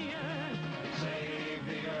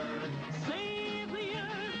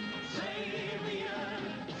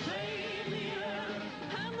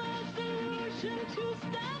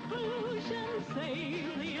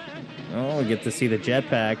 Oh, we get to see the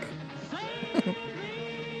jetpack.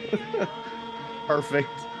 Perfect.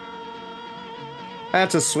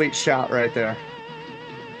 That's a sweet shot right there.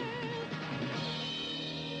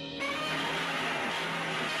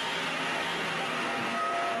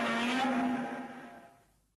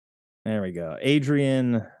 There we go.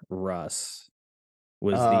 Adrian Russ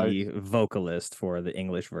was the vocalist for the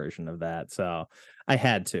English version of that. So I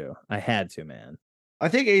had to, man. I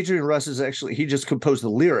think Adrian Russ is actually, he just composed the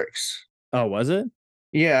lyrics. Oh, was it?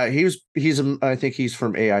 Yeah, I think he's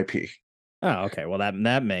from AIP. Oh, okay. Well,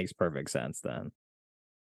 that makes perfect sense then.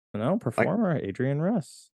 No, performer Adrian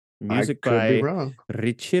Russ. Music I could by be wrong.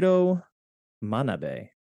 Richiro Manabe.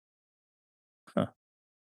 Huh.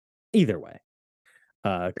 Either way.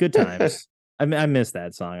 Good times. I missed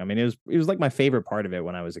that song. I mean, it was like my favorite part of it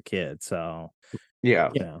when I was a kid. So Yeah.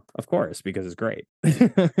 you know, of course, because it's great.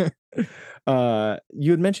 You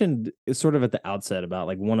had mentioned sort of at the outset about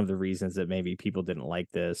like one of the reasons that maybe people didn't like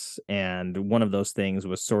this, and one of those things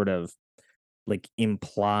was sort of like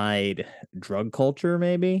implied drug culture,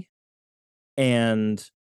 maybe. And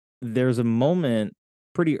there's a moment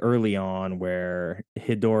pretty early on where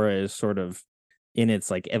Hedorah is sort of in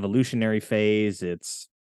its like evolutionary phase. It's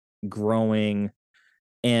growing,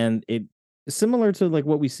 and it similar to like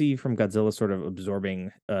what we see from Godzilla sort of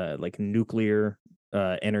absorbing like nuclear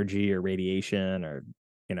energy or radiation or,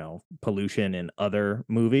 you know, pollution in other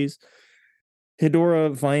movies.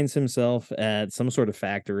 Hedorah finds himself at some sort of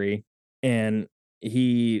factory, and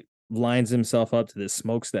he lines himself up to this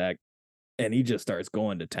smokestack, and he just starts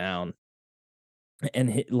going to town.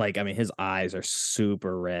 And like, I mean, his eyes are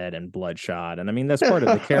super red and bloodshot, and I mean that's part of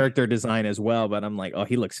the character design as well. But I'm like, oh,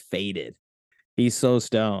 he looks faded. He's so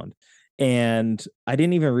stoned. And I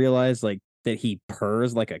didn't even realize like that he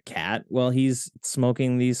purrs like a cat while he's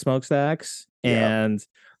smoking these smokestacks. Yeah. And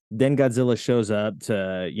then Godzilla shows up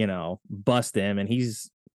to, you know, bust him, and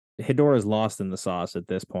Hedorah's lost in the sauce at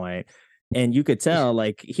this point. And you could tell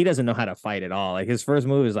like he doesn't know how to fight at all. Like his first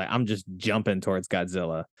move is like, I'm just jumping towards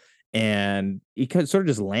Godzilla. And he sort of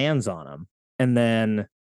just lands on him. And then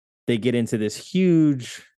they get into this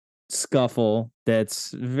huge scuffle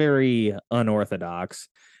that's very unorthodox.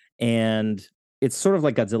 And it's sort of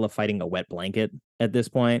like Godzilla fighting a wet blanket at this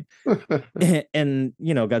point. And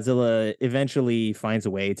Godzilla eventually finds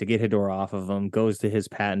a way to get Hedorah off of him, goes to his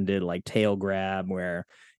patented like tail grab where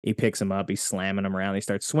he picks him up, he's slamming him around, he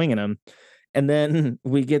starts swinging him. And then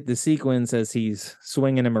we get the sequence as he's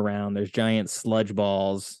swinging him around. There's giant sludge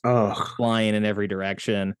balls Oh, flying in every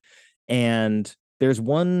direction. And there's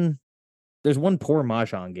one poor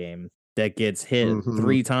Mahjong game that gets hit mhm,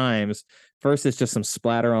 3 times. First, it's just some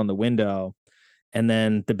splatter on the window, and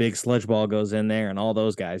then the big sludge ball goes in there, and all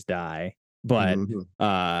those guys die. But mhm.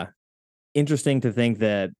 uh, interesting to think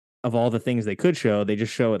that of all the things they could show, they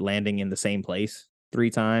just show it landing in the same place 3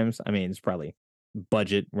 times. I mean, it's probably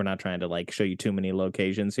budget. We're not trying to like show you too many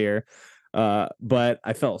locations here. But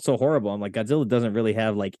I felt so horrible. I'm like, Godzilla doesn't really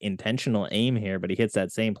have like intentional aim here, but he hits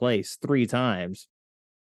that same place 3 times.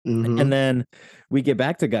 And Mhm. then we get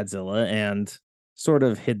back to Godzilla, and sort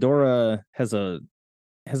of Hedorah has a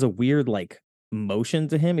weird like motion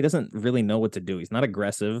to him. He doesn't really know what to do. He's not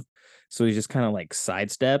aggressive, so he just kind of like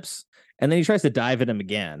sidesteps, and then he tries to dive at him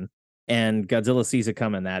again. And Godzilla sees it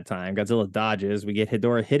coming that time. Godzilla dodges. We get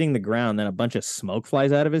Hedorah hitting the ground, then a bunch of smoke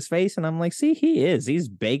flies out of his face, and I'm like, see, he's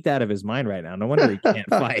baked out of his mind right now. No wonder he can't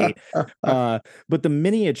fight. But the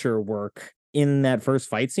miniature work in that first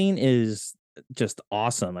fight scene is just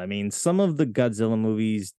awesome. I mean, some of the Godzilla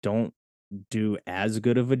movies don't do as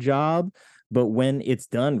good of a job, but when it's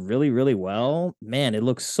done really, really well, man, it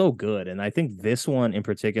looks so good. And I think this one in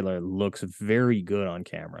particular looks very good on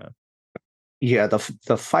camera. Yeah, the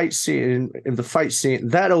fight scene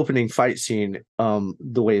that opening fight scene,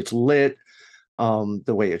 the way it's lit,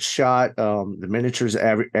 the way it's shot, the miniatures,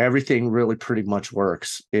 everything really pretty much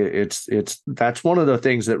works. It's that's one of the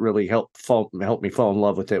things that really helped me fall in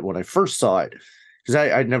love with it when I first saw it, because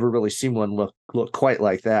I'd never really seen one look quite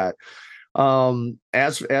like that.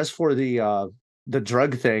 As for the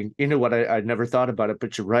drug thing, you know what? I never thought about it,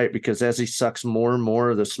 but you're right, because as he sucks more and more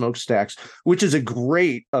of the smokestacks, which is a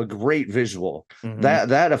great visual, Hmm.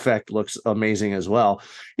 that effect looks amazing as well.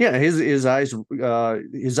 Yeah, his eyes,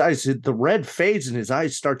 the red fades and his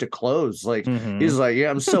eyes start to close. Like Hmm. he's like, yeah,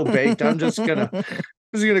 I'm so baked. I'm just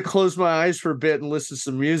gonna close my eyes for a bit and listen to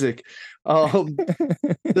some music.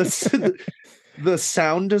 The the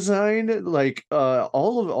sound design, like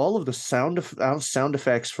all of the sound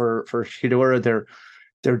effects for Hedorah,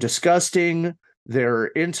 they're disgusting,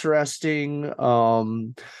 they're interesting.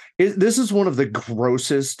 This is one of the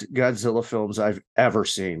grossest Godzilla films I've ever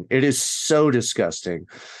seen. It is so disgusting,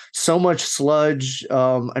 so much sludge.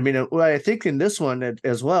 I think in this one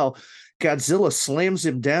as well, Godzilla slams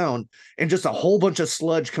him down, and just a whole bunch of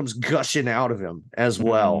sludge comes gushing out of him as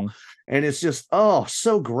well, Hmm. and it's just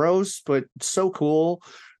so gross but so cool.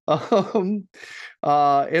 um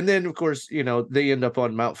and then of course, they end up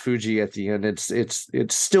on Mount Fuji at the end. It's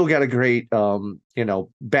still got a great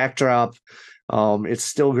backdrop. It's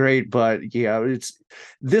still great, but yeah,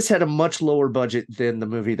 this had a much lower budget than the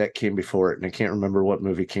movie that came before it, and I can't remember what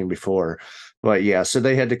movie came before. But yeah, so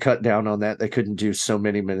they had to cut down on that. They couldn't do so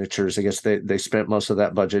many miniatures. I guess they spent most of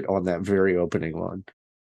that budget on that very opening one.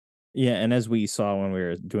 Yeah, and as we saw when we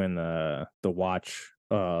were doing the watch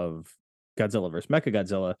of Godzilla versus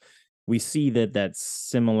Mechagodzilla, we see that that's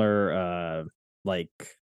similar like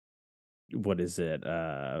what is it?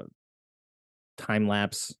 Time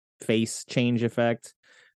lapse face change effect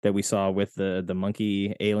that we saw with the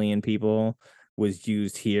monkey alien people was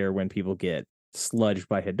used here when people get sludged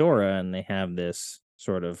by Hedorah, and they have this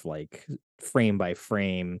sort of like frame by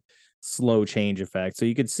frame slow change effect. So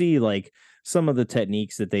you could see like some of the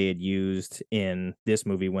techniques that they had used in this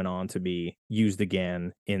movie went on to be used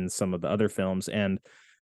again in some of the other films. And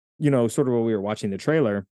sort of while we were watching the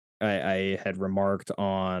trailer, I had remarked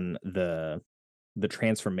on the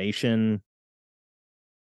transformation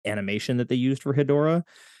animation that they used for Hedorah.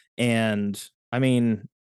 And I mean,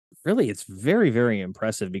 really, it's very, very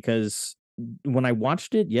impressive because when I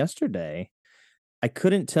watched it yesterday, I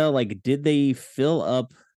couldn't tell like did they fill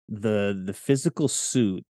up the physical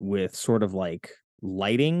suit with sort of like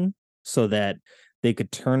lighting so that they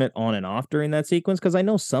could turn it on and off during that sequence, because I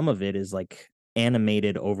know some of it is like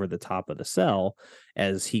animated over the top of the cell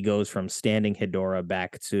as he goes from standing Hedorah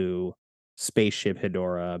back to spaceship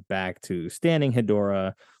Hedorah back to standing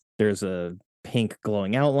Hedorah. There's a pink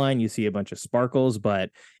glowing outline, you see a bunch of sparkles,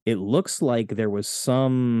 but it looks like there was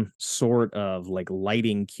some sort of like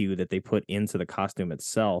lighting cue that they put into the costume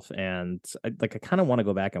itself. And I kind of want to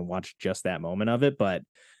go back and watch just that moment of it, but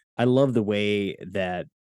I love the way that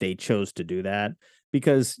they chose to do that,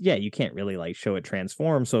 because yeah, you can't really like show it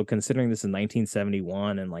transform. So considering this is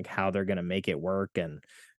 1971 and like how they're going to make it work, and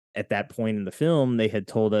at that point in the film they had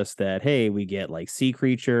told us that hey, we get like sea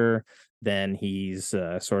creature, then he's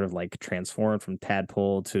sort of like transformed from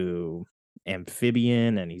tadpole to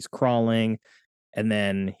amphibian, and he's crawling, and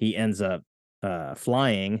then he ends up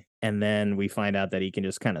flying, and then we find out that he can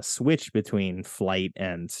just kind of switch between flight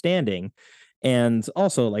and standing. And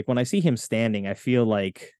also, like, when I see him standing, I feel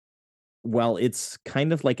like, well, it's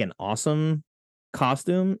kind of like an awesome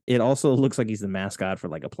costume, it also looks like he's the mascot for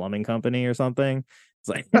like a plumbing company or something. It's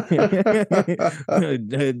like,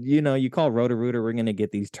 you call Roto-Rooter, we're gonna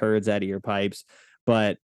get these turds out of your pipes.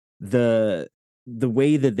 But the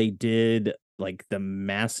way that they did like the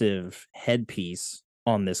massive headpiece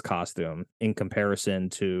on this costume in comparison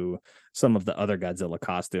to some of the other Godzilla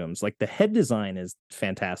costumes, like the head design is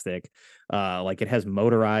fantastic. Like it has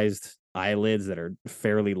motorized eyelids that are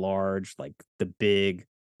fairly large, like the big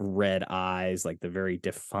red eyes, like the very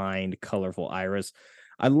defined, colorful iris.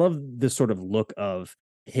 I love the sort of look of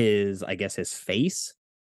his, I guess, his face,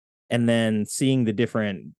 and then seeing the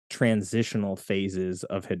different transitional phases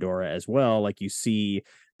of Hedorah as well. Like you see,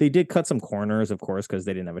 they did cut some corners, of course, because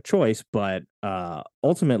they didn't have a choice, but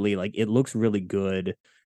ultimately, like it looks really good,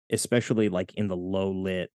 especially like in the low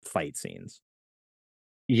lit fight scenes.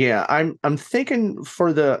 Yeah, I'm thinking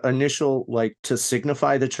for the initial, like, to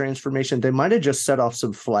signify the transformation, they might have just set off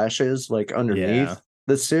some flashes like Yeah. underneath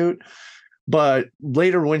the suit. But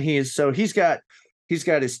later when he's got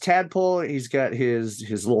his tadpole, he's got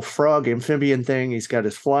his little frog amphibian thing, he's got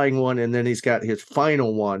his flying one, and then he's got his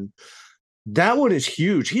final one. That one is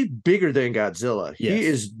huge. He's bigger than Godzilla. He Yes.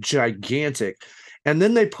 is gigantic. And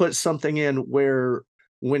then they put something in where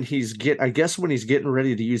I guess when he's getting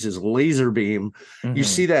ready to use his laser beam, you Mhm.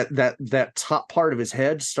 see that top part of his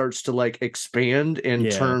head starts to like expand and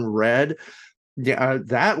Yeah. turn red. Yeah,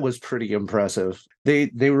 that was pretty impressive.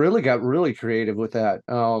 They really got really creative with that.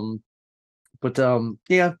 But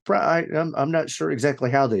yeah, I'm not sure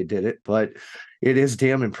exactly how they did it, but it is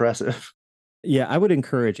damn impressive. Yeah, I would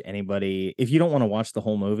encourage anybody, if you don't want to watch the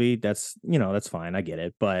whole movie, that's fine. I get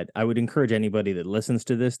it. But I would encourage anybody that listens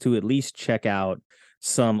to this to at least check out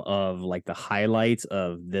some of like the highlights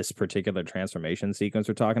of this particular transformation sequence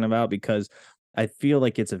we're talking about, because I feel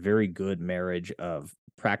like it's a very good marriage of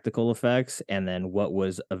practical effects and then what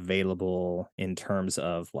was available in terms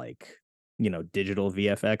of like, digital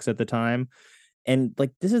VFX at the time. And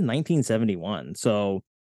like this is 1971. So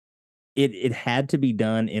it had to be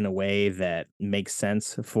done in a way that makes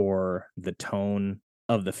sense for the tone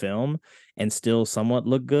of the film and still somewhat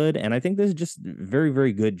look good. And I think this is just very,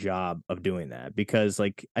 very good job of doing that, because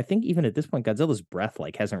like I think even at this point, Godzilla's breath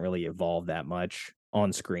like hasn't really evolved that much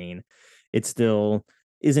on screen. It still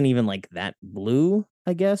isn't even like that blue,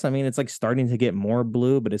 I guess. I mean, it's like starting to get more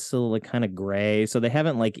blue, but it's still like kind of gray. So they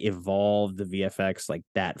haven't like evolved the VFX like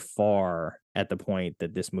that far at the point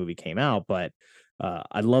that this movie came out. But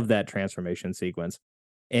I love that transformation sequence.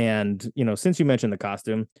 And, since you mentioned the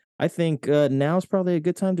costume, I think now's probably a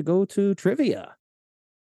good time to go to trivia.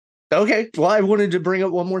 Okay. Well, I wanted to bring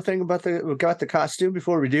up one more thing about the costume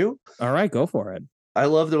before we do. All right, go for it. I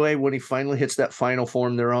love the way when he finally hits that final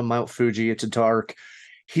form, they're on Mount Fuji, it's dark.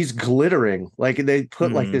 He's glittering. Like they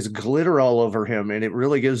put like Mhm. this glitter all over him, and it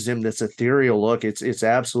really gives him this ethereal look. It's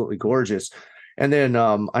absolutely gorgeous. And then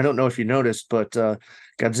I don't know if you noticed, but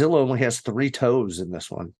Godzilla only has 3 toes in this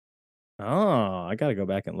one. Oh, I got to go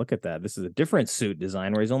back and look at that. This is a different suit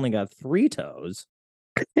design where he's only got 3 toes.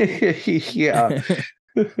 Yeah.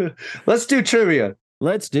 Let's do trivia.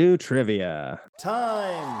 Let's do trivia.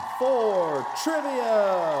 Time for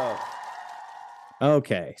trivia.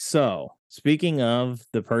 Okay, so speaking of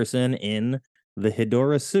the person in the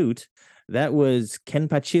Hedorah suit, that was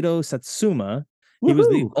Kenpachiro Satsuma. He was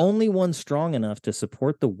the Woohoo! only one strong enough to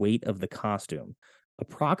support the weight of the costume.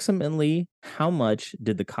 Approximately how much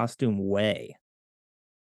did the costume weigh?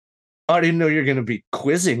 I didn't know you're going to be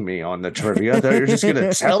quizzing me on the trivia. I thought you're just going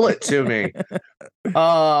to tell it to me.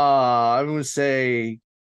 I'm going to say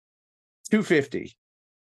 250.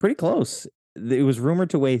 Pretty close. It was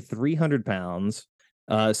rumored to weigh 300 pounds,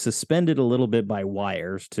 suspended a little bit by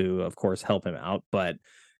wires to, of course, help him out. But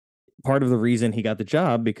part of the reason he got the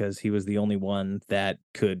job because he was the only one that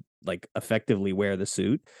could like effectively wear the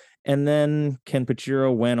suit. And then Ken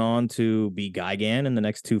Pachiro went on to be Gigan in the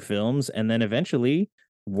next 2 films, and then eventually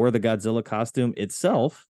wore the Godzilla costume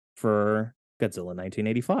itself for Godzilla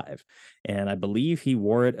 1985. And I believe he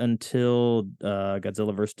wore it until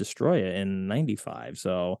Godzilla vs. Destroya in 95.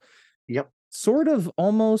 So Yep. sort of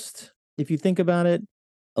almost, if you think about it,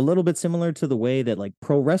 a little bit similar to the way that like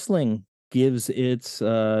pro wrestling gives its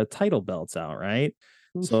title belts out, right?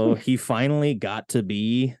 So he finally got to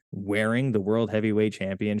be wearing the World Heavyweight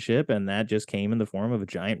Championship, and that just came in the form of a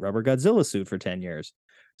giant rubber Godzilla suit for 10 years.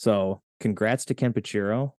 So congrats to Ken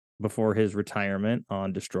Pachiro. before his retirement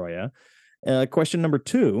on Destroya. Question number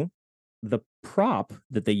 2, the prop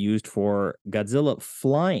that they used for Godzilla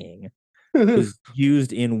flying was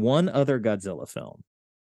used in one other Godzilla film.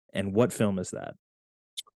 And what film is that?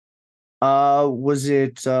 Was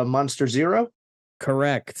it Monster Zero?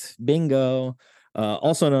 Correct. Bingo.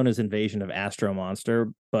 Also known as Invasion of Astro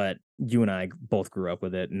Monster, but you and I both grew up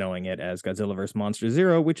with it, knowing it as Godzilla vs. Monster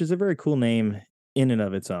Zero, which is a very cool name in and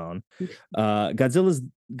of its own. Godzilla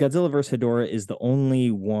vs. Hedorah is the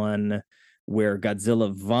only one where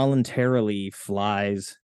Godzilla voluntarily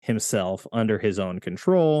flies himself under his own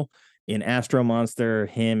control. In Astro Monster,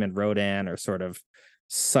 him and Rodan are sort of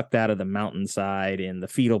sucked out of the mountainside in the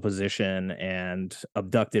fetal position and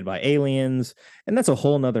abducted by aliens. And that's a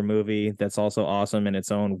whole nother movie that's also awesome in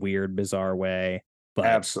its own weird, bizarre way.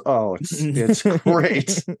 But it's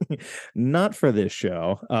great. Not for this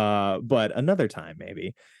show, but another time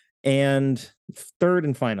maybe. And third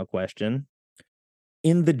and final question.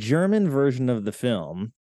 In the German version of the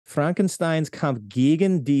film, Frankenstein's Kampf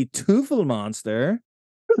gegen die Teufelmonster,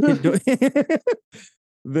 the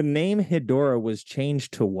name Hedorah was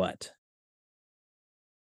changed to what?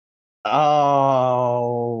 Oh,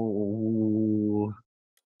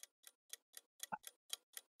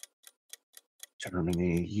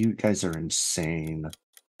 Germany, you guys are insane.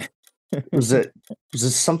 Was it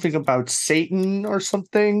something about Satan or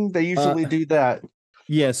something? They usually do that.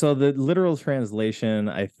 Yeah, so the literal translation,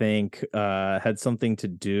 I think, had something to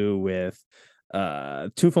do with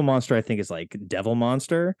Teufel monster, I think, is like devil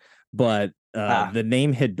monster, but the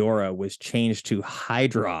name Hedorah was changed to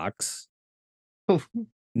Hydrox,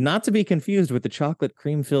 not to be confused with the chocolate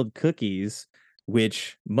cream-filled cookies,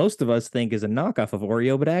 which most of us think is a knockoff of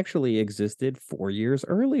Oreo, but actually existed 4 years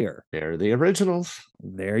earlier. They're the originals.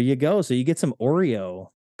 There you go. So you get some Oreo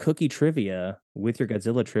cookie trivia with your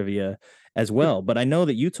Godzilla trivia as well. But I know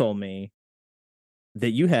that you told me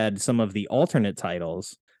that you had some of the alternate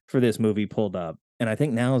titles for this movie pulled up, and I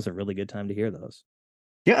think now is a really good time to hear those.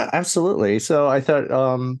 Yeah, absolutely. So I thought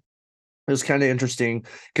it was kind of interesting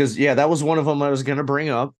because that was one of them I was going to bring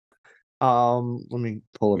up. Let me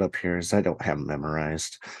pull it up here as I don't have them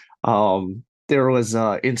memorized. There was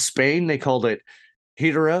in Spain they called it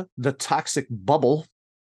Hedorah, the toxic bubble.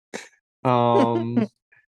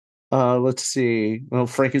 Let's see. Well,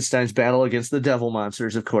 Frankenstein's battle against the devil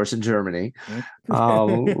monsters, of course, in Germany.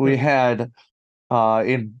 We had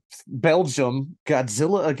in Belgium,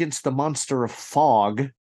 Godzilla against the monster of fog.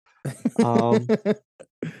 The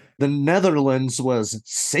Netherlands was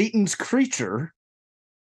Satan's creature.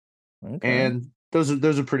 Okay. And those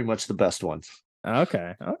are pretty much the best ones.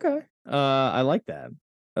 Okay. I like that.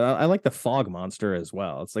 I like the fog monster as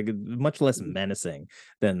well. It's like much less menacing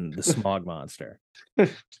than the smog monster.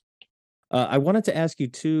 I wanted to ask you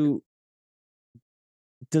too,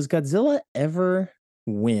 does Godzilla ever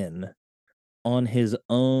win on his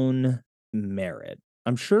own merit?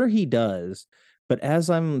 I'm sure he does, but as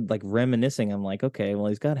I'm like reminiscing, I'm like, okay, well,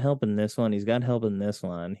 he's got help in this one. He's got help in this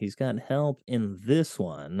one. He's got help in this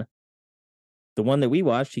one. The one that we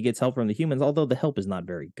watched, he gets help from the humans, although the help is not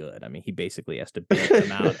very good. I mean, he basically has to bail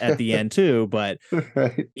them out at the end too, but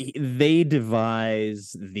Right. They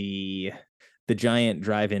devise the giant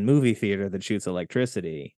drive-in movie theater that shoots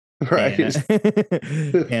electricity. Right.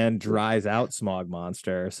 And dries out Smog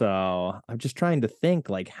Monster. So I'm just trying to think,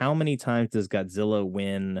 like, how many times does Godzilla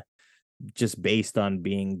win just based on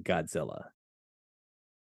being Godzilla?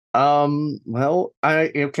 Well,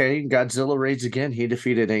 Godzilla Raids Again, he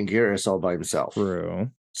defeated Anguirus all by himself.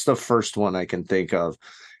 True. It's the first one I can think of.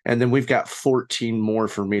 And then we've got 14 more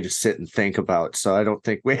for me to sit and think about. So I don't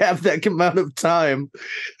think we have that amount of time.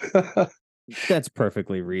 That's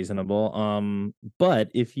perfectly reasonable. But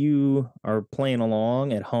if you are playing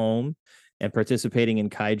along at home and participating in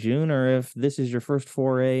Kaijun, or if this is your first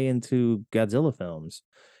foray into Godzilla films,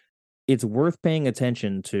 it's worth paying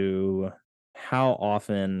attention to how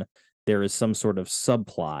often there is some sort of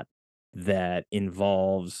subplot that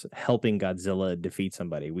involves helping Godzilla defeat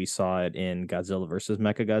somebody. We saw it in Godzilla versus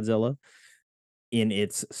Mechagodzilla. In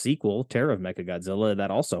its sequel, Terror of Mechagodzilla,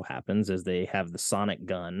 that also happens as they have the sonic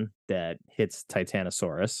gun that hits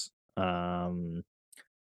Titanosaurus. You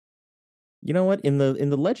know what? In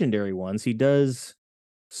the legendary ones, he does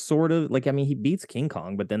sort of like, I mean, he beats King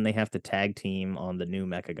Kong, but then they have to tag team on the new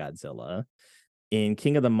Mechagodzilla. In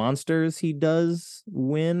King of the Monsters, he does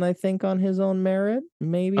win, I think, on his own merit.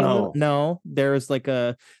 Maybe no. There's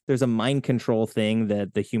a mind control thing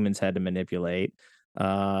that the humans had to manipulate.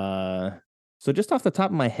 So just off the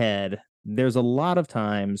top of my head, there's a lot of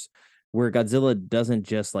times where Godzilla doesn't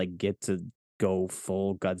just like get to go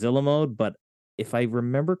full Godzilla mode, but if I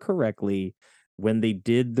remember correctly, when they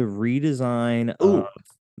did the redesign Ooh. of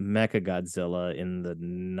Mechagodzilla in the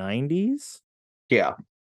 90s. Yeah.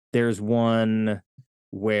 There's one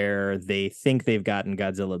where they think they've gotten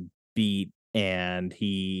Godzilla beat and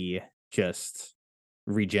he just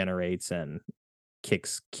regenerates and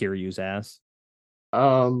kicks Kiryu's ass.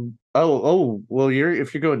 Well,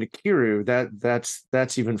 if you're going to Kiru,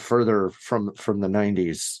 that's even further from the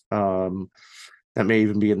 90s. That may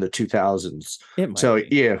even be in the 2000s. It might So be.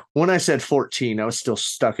 yeah, when I said 14, I was still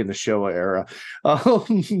stuck in the Showa era.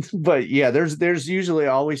 But yeah, there's usually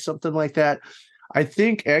always something like that. I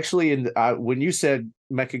think actually when you said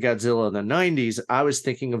Mechagodzilla in the 90s, I was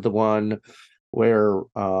thinking of the one where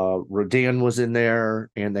Rodan was in there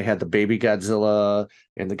and they had the baby Godzilla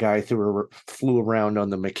and the guy flew around on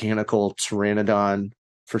the mechanical Pteranodon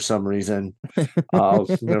for some reason. I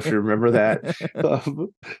don't know if you remember that.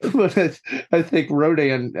 But I think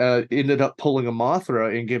Rodan ended up pulling a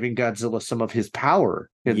Mothra and giving Godzilla some of his power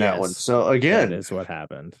in that one. Yes, So that again, is what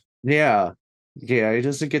happened. yeah, he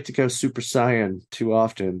doesn't get to go Super Saiyan too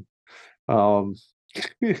often. Um,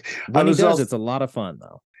 I When he was does, also it's a lot of fun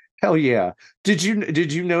though. hell yeah. Did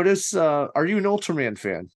you notice? Are you an Ultraman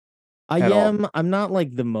fan I at all? am. I'm not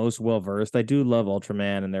like the most well versed. I do love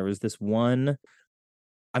Ultraman, and there was this one.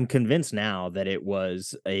 I'm convinced now that it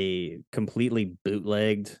was a completely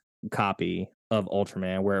bootlegged copy of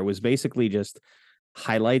Ultraman, where it was basically just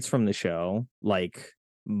highlights from the show, like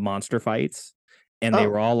monster fights, and they Oh,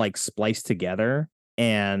 were all like spliced together.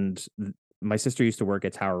 And my sister used to work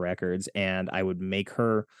at Tower Records, and I would make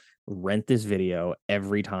her rent this video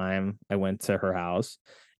every time I went to her house.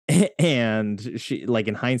 And she, like,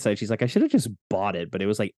 in hindsight, she's like, I should have just bought it, but it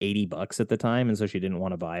was like $80 at the time, and so she didn't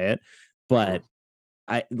want to buy it. But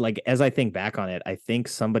I like, as I think back on it, I think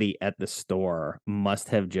somebody at the store must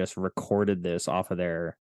have just recorded this off of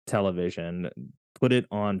their television, put it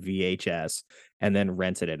on VHS, and then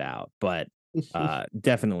rented it out. But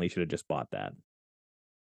definitely should have just bought that.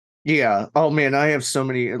 yeah. Oh man, I have so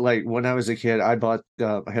many. Like when I was a kid, I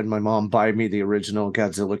had my mom buy me the original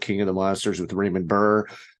Godzilla King of the Monsters with Raymond Burr.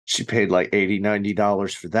 She paid like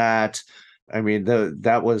 $80-$90 for that. I mean,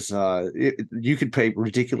 that was you could pay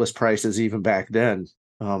ridiculous prices even back then.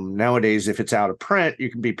 Nowadays, if it's out of print,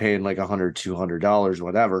 you can be paying like $100-$200,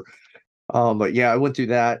 whatever. But yeah, I went through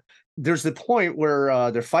that. There's the point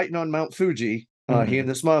where they're fighting on Mount Fuji, he and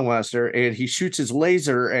the Smog Master, and he shoots his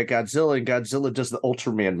laser at Godzilla, and Godzilla does the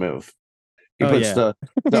Ultraman move. He Oh puts yeah.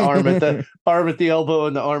 the arm at the elbow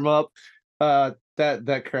and the arm up.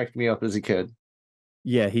 That cracked me up as a kid.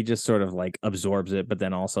 Yeah, he just sort of like absorbs it, but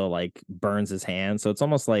then also like burns his hand. So it's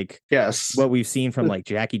almost like Yes. what we've seen from like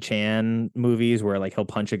Jackie Chan movies where like he'll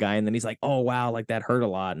punch a guy and then he's like, oh wow, like that hurt a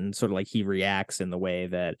lot. And sort of like he reacts in the way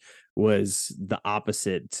that was the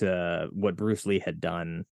opposite to what Bruce Lee had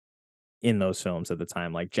done in those films at the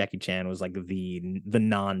time. Like Jackie Chan was like the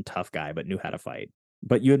non-tough guy, but knew how to fight.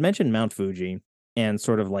 But you had mentioned Mount Fuji and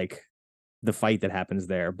sort of like the fight that happens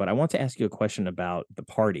there. But I want to ask you a question about the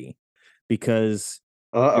party, because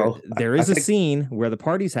Uh-oh. there I is a think scene where the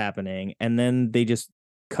party's happening, and then they just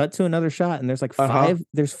cut to another shot, and there's like uh-huh.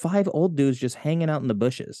 five old dudes just hanging out in the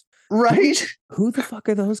bushes. Right? Who the fuck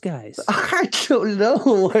are those guys? I don't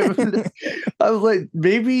know. I'm like,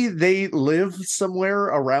 maybe they live somewhere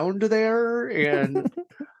around there, and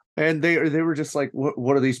they were just like,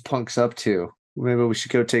 what are these punks up to? Maybe we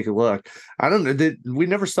should go take a look. I don't know. We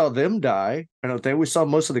never saw them die. I don't think we saw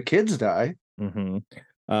most of the kids die. Mm-hmm.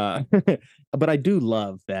 But I do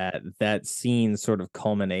love that scene sort of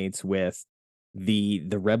culminates with the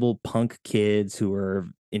rebel punk kids who are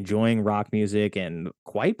enjoying rock music and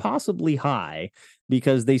quite possibly high,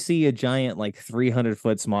 because they see a giant like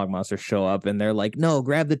 300-foot smog monster show up and they're like, no,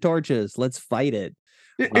 grab the torches, let's fight it.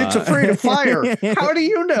 It's afraid of fire. How do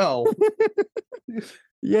you know?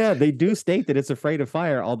 Yeah, they do state that it's afraid of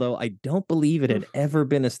fire, although I don't believe it had ever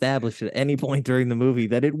been established at any point during the movie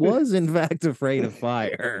that it was in fact afraid of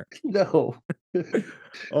fire. No.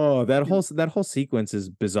 Oh, that whole sequence is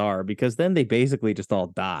bizarre, because then they basically just all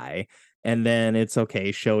die, and then it's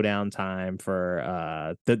okay, showdown time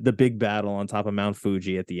for the big battle on top of Mount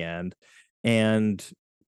Fuji at the end. And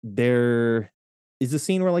there is a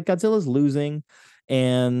scene where like Godzilla's losing,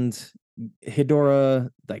 and Hedorah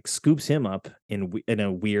like scoops him up in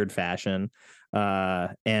a weird fashion,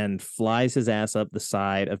 and flies his ass up the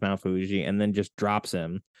side of Mount Fuji and then just drops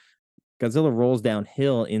him. Godzilla rolls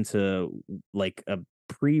downhill into like a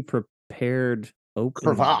pre-prepared open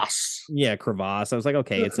Crevasse. crevasse. I was like,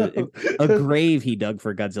 okay, it's a grave he dug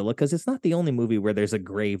for Godzilla, because it's not the only movie where there's a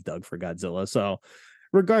grave dug for Godzilla. So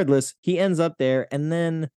regardless, he ends up there, and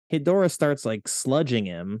then Hedorah starts like sludging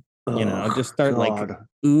him Oh, just start like God.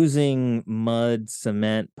 oozing mud,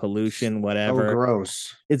 cement, pollution, So whatever.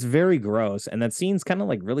 gross. It's very gross. And that scene's kind of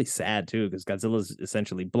like really sad too, because Godzilla's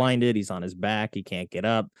essentially blinded. He's on his back. He can't get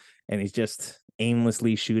up. And he's just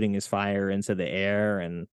aimlessly shooting his fire into the air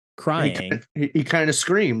and crying. He kind of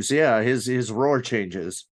screams. Yeah, his roar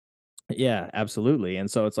changes. Yeah, absolutely. And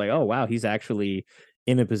so it's like, oh, wow, he's actually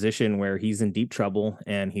in a position where he's in deep trouble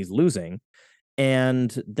and he's losing.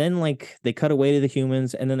 And then like they cut away to the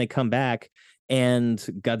humans and then they come back and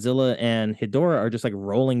Godzilla and Hedorah are just like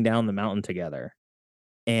rolling down the mountain together.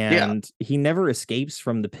 Yeah. And he never escapes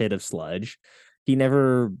from the pit of sludge. He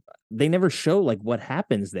never they never show like what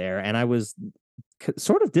happens there, and I was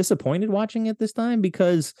sort of disappointed watching it this time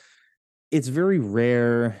because it's very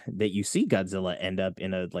rare that you see Godzilla end up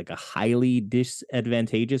in a highly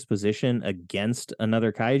disadvantageous position against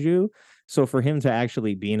another kaiju. So for him to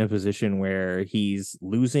actually be in a position where he's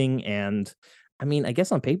losing, and I mean, I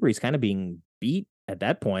guess on paper he's kind of being beat at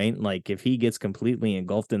that point. Like if he gets completely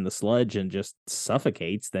engulfed in the sludge and just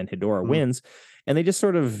suffocates, then Hedorah Mm. wins. And they just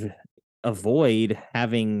sort of avoid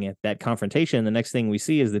having that confrontation. The next thing we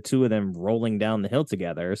see is the two of them rolling down the hill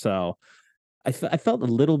together. So I felt a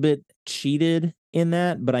little bit cheated in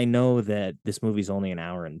that, but I know that this movie's only an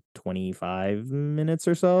hour and 25 minutes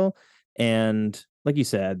or so. And like you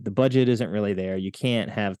said, the budget isn't really there. You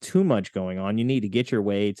can't have too much going on. You need to get your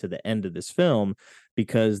way to the end of this film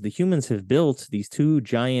because the humans have built these two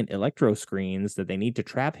giant electro screens that they need to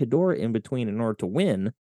trap Hedorah in between in order to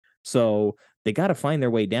win. So they got to find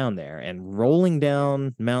their way down there, and rolling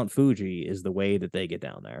down Mount Fuji is the way that they get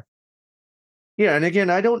down there. Yeah, and again,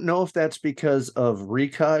 I don't know if that's because of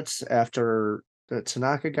recuts after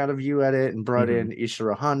Tanaka got a view at it and brought in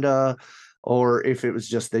Ishiro Honda, or if it was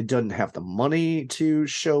just they didn't have the money to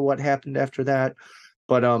show what happened after that.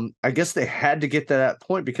 But I guess they had to get to that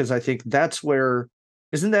point because I think that's where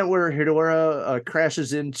isn't that where Hedorah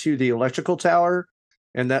crashes into the electrical tower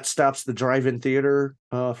and that stops the drive-in theater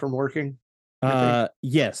from working, I think.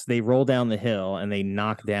 Yes, they roll down the hill and they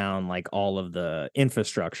knock down like all of the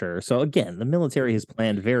infrastructure. So again, the military has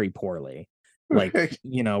planned very poorly. Like, Right.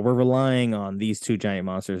 we're relying on these two giant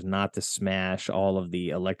monsters not to smash all of the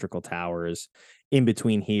electrical towers in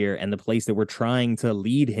between here and the place that we're trying to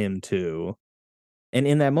lead him to. And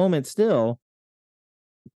in that moment still,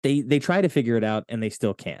 they try to figure it out and they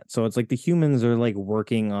still can't. So it's like the humans are like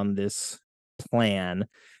working on this plan,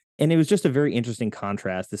 and it was just a very interesting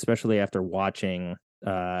contrast, especially after watching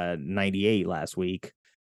 98 last week,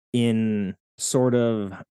 in sort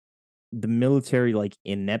of the military like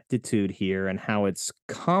ineptitude here and how it's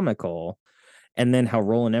comical, and then how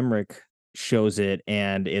Roland Emmerich shows it,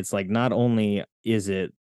 and it's like not only is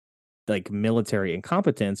it like military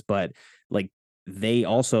incompetence, but like they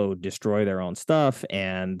also destroy their own stuff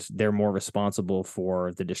and they're more responsible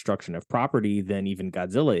for the destruction of property than even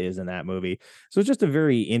Godzilla is in that movie. So it's just a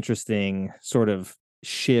very interesting sort of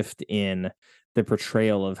shift in the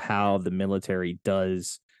portrayal of how the military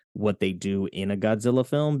does what they do in a Godzilla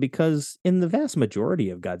film, because in the vast majority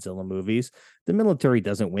of Godzilla movies, the military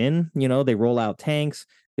doesn't win. They roll out tanks,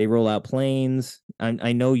 they roll out planes.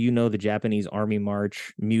 I know the Japanese Army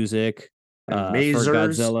March music And for Mazers.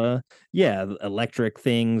 Godzilla. Yeah, electric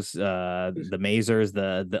things, the masers,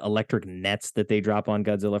 the electric nets that they drop on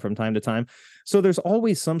Godzilla from time to time. So there's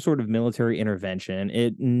always some sort of military intervention.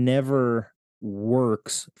 It never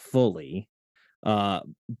works fully, uh,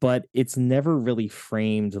 but it's never really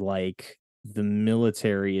framed like the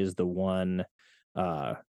military is the one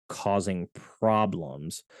uh, causing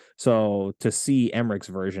problems. So to see Emmerich's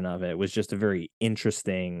version of it was just a very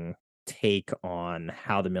interesting take on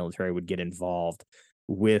how the military would get involved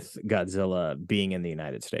with Godzilla being in the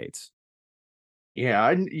United States.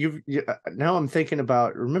 Yeah, now I'm thinking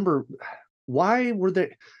about remember why were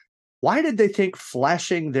they why did they think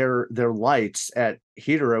flashing their lights at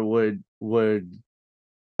Hedorah would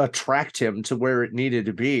attract him to where it needed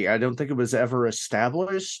to be? I don't think it was ever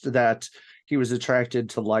established that he was attracted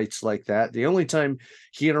to lights like that. The only time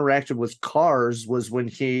he interacted with cars was when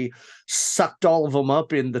he sucked all of them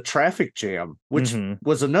up in the traffic jam, which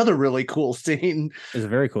was another really cool scene. It's a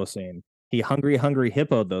very cool scene. He hungry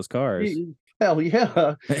hippoed those cars. Hell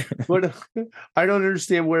yeah. But I don't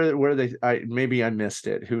understand where maybe I missed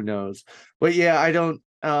it. Who knows? But yeah, I don't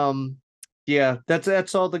yeah,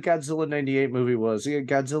 that's all the Godzilla 98 movie was. Yeah,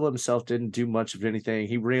 Godzilla himself didn't do much of anything.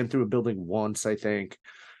 He ran through a building once, I think.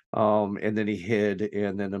 And then he hid,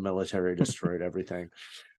 and then the military destroyed everything.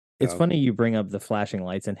 It's funny you bring up the flashing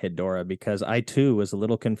lights in Hedorah because I too was a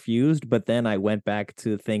little confused, but then I went back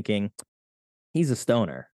to thinking he's a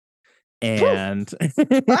stoner. And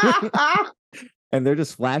and they're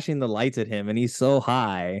just flashing the lights at him and he's so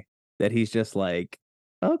high that he's just like,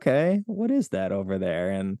 okay, what is that over there?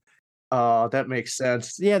 And That makes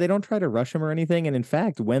sense. yeah, they don't try to rush him or anything. And in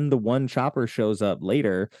fact, when the one chopper shows up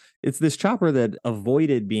later, it's this chopper that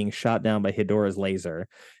avoided being shot down by Hedorah's laser.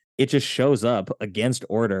 It just shows up against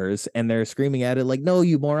orders, and they're screaming at it like, "No,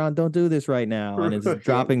 you moron, don't do this right now!" And it's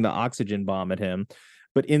dropping the oxygen bomb at him.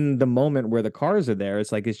 But in the moment where the cars are there,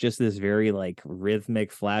 it's like it's just this very like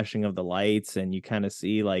rhythmic flashing of the lights, and you kind of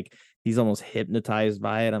see like he's almost hypnotized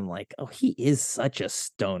by it. I'm like, oh, he is such a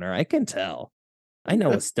stoner. I can tell. I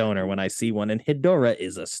know a stoner when I see one, and Hedorah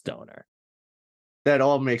is a stoner. That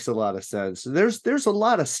all makes a lot of sense. There's a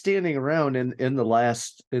lot of standing around in the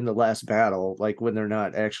last battle, like when they're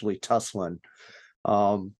not actually tussling.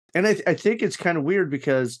 And I think it's kind of weird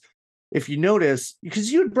because if you notice,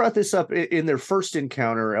 because you had brought this up in their first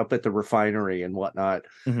encounter up at the refinery and whatnot,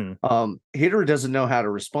 Hedorah doesn't know how to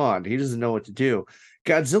respond. He doesn't know what to do.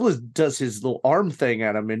 Godzilla does his little arm thing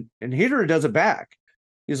at him, and Hedorah does it back.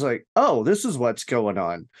 He's like, oh, this is what's going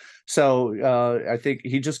on. So I think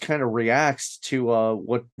he just kind of reacts to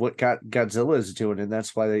what Godzilla is doing, and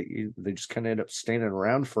that's why they just kind of end up standing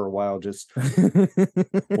around for a while, just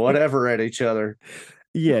whatever at each other.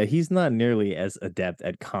 Yeah, he's not nearly as adept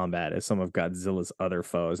at combat as some of Godzilla's other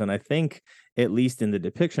foes. And I think, at least in the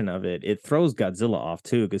depiction of it, it throws Godzilla off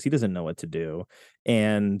too, because he doesn't know what to do.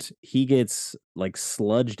 And he gets like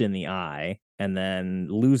sludged in the eye and then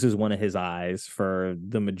loses one of his eyes for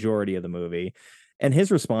the majority of the movie. And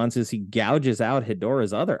his response is he gouges out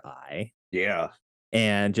Hedorah's other eye. Yeah.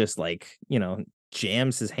 And just like,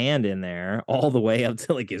 jams his hand in there all the way up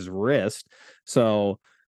to like his wrist. So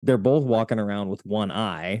they're both walking around with one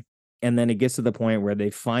eye, and then it gets to the point where they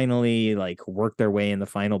finally like work their way in the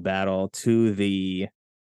final battle to the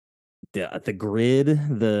grid,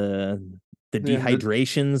 the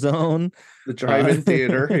dehydration zone, the drive-in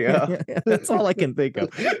theater. Yeah. That's all I can think of.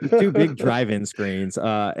 The two big drive-in screens,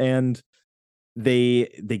 and they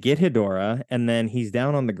get Hedorah, and then he's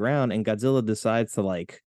down on the ground, and Godzilla decides to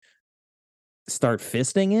like start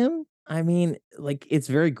fisting him. I mean, like, it's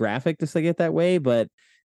very graphic to say it that way, but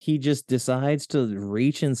he just decides to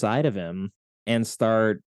reach inside of him and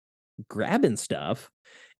start grabbing stuff.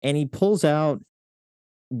 And he pulls out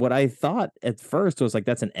what I thought at first was like,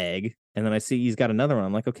 that's an egg. And then I see he's got another one.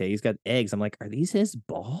 I'm like, okay, he's got eggs. I'm like, are these his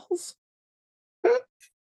balls?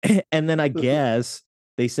 And then I guess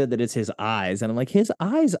they said that it's his eyes. And I'm like, his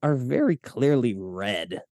eyes are very clearly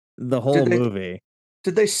red the whole movie.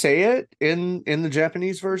 Did they say it in the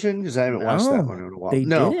Japanese version? Because I haven't watched that one in a while. They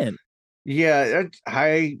didn't. Yeah,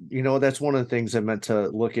 that's one of the things I meant to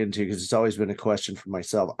look into because it's always been a question for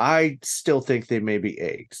myself. I still think they may be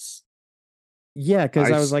eggs. Yeah,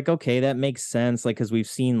 because I was like, okay, that makes sense. Like, because we've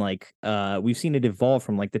seen it evolve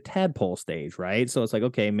from like the tadpole stage, right? So it's like,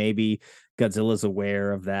 okay, maybe Godzilla's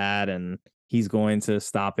aware of that and he's going to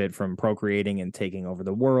stop it from procreating and taking over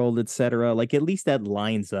the world, etc. Like, at least that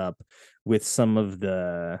lines up with some of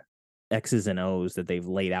the X's and O's that they've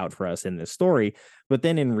laid out for us in this story. But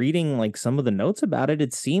then in reading like some of the notes about it,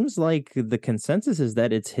 it seems like the consensus is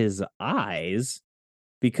that it's his eyes,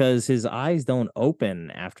 because his eyes don't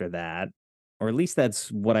open after that. Or at least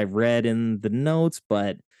that's what I read in the notes,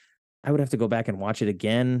 but I would have to go back and watch it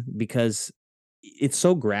again because it's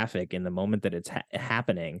so graphic in the moment that it's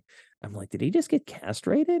happening. I'm like, did he just get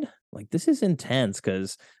castrated? Like, this is intense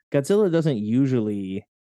because Godzilla doesn't usually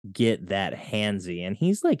get that handsy, and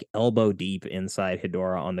he's like elbow deep inside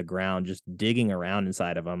Hedorah on the ground, just digging around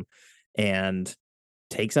inside of him, and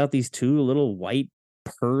takes out these two little white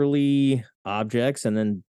pearly objects and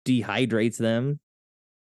then dehydrates them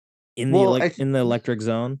in the electric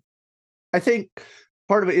zone. I think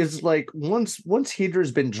part of it is like once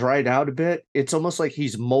Hedorah's been dried out a bit, it's almost like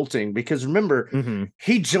he's molting because remember,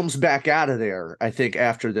 he jumps back out of there, I think,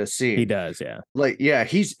 after this scene. He does, yeah. Like, yeah,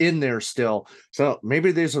 he's in there still. So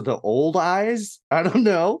maybe these are the old eyes. I don't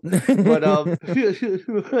know. But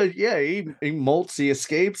yeah, he molts, he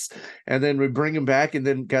escapes, and then we bring him back, and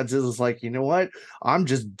then Godzilla's like, you know what? I'm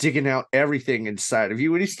just digging out everything inside of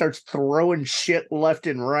you. And he starts throwing shit left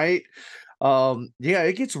and right. Yeah,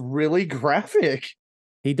 it gets really graphic.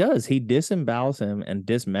 He does. He disembowels him and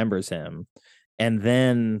dismembers him and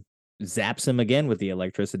then zaps him again with the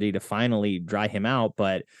electricity to finally dry him out.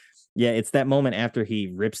 But yeah, it's that moment after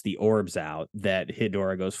he rips the orbs out that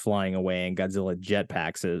Hedorah goes flying away and Godzilla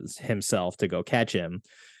jetpacks himself to go catch him.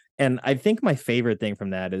 And I think my favorite thing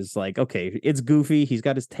from that is like, okay, it's goofy. He's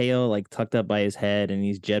got his tail like tucked up by his head and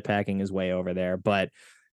he's jetpacking his way over there. But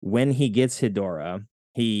when he gets Hedorah,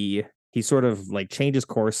 he sort of like changes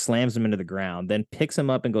course, slams him into the ground, then picks him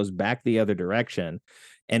up and goes back the other direction.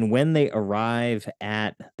 And when they arrive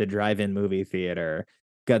at the drive-in movie theater,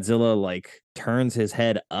 Godzilla like turns his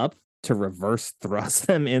head up to reverse thrust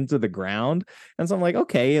them into the ground. And so I'm like,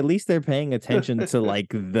 okay, at least they're paying attention to like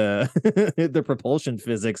the the propulsion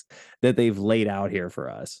physics that they've laid out here for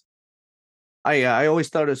us. I always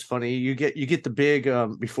thought it was funny. You get the big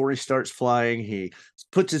before he starts flying, he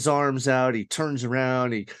puts his arms out, he turns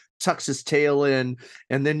around, he tucks his tail in,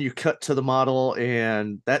 and then you cut to the model,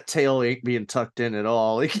 and that tail ain't being tucked in at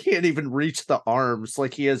all. He can't even reach the arms,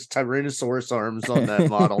 like he has Tyrannosaurus arms on that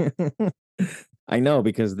model. I know,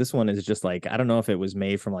 because this one is just like, I don't know if it was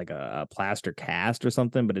made from like a plaster cast or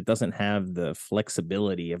something, but it doesn't have the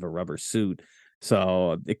flexibility of a rubber suit.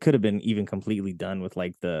 So it could have been even completely done with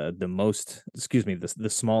like the most, excuse me, the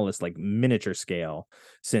smallest like miniature scale,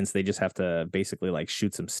 since they just have to basically like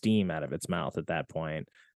shoot some steam out of its mouth at that point.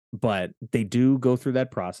 But they do go through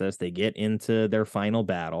that process. They get into their final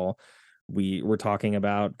battle. We were talking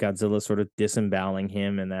about Godzilla sort of disemboweling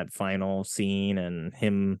him in that final scene and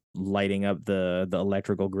him lighting up the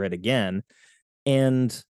electrical grid again.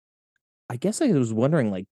 And I guess I was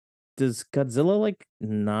wondering, like, does Godzilla like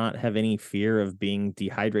not have any fear of being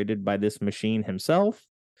dehydrated by this machine himself?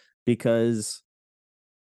 Because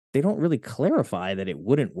they don't really clarify that it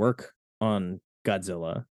wouldn't work on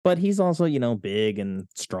Godzilla. But he's also, big and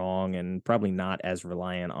strong and probably not as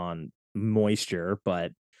reliant on moisture.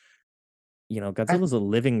 But I, Godzilla's a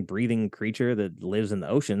living, breathing creature that lives in the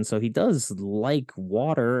ocean, so he does like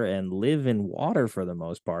water and live in water for the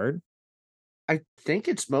most part. I think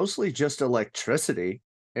it's mostly just electricity,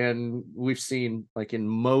 and we've seen like in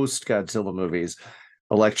most Godzilla movies,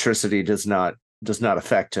 electricity does not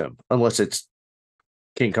affect him unless it's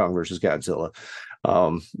King Kong versus Godzilla.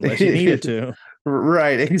 Unless you need it to.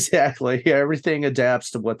 Right, exactly. Yeah, everything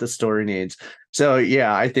adapts to what the story needs. So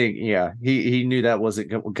yeah, I think he knew that wasn't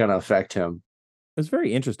going to affect him. It's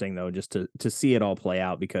very interesting though, just to see it all play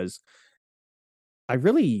out, because I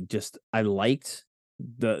really just I liked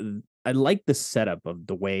the setup of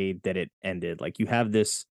the way that it ended. Like, you have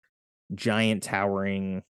this giant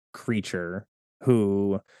towering creature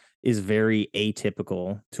who is very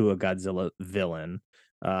atypical to a Godzilla villain.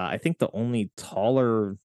 I think the only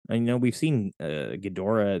taller, we've seen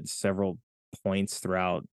Ghidorah at several points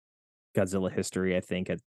throughout Godzilla history. I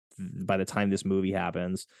think by the time this movie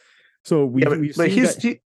happens, so Yeah, we've but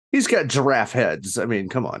seen he's got giraffe heads. I mean,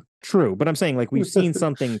 come on. true, but I'm saying like we've seen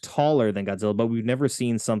something taller than Godzilla, but we've never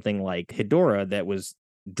seen something like Hedorah that was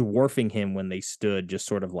dwarfing him when they stood just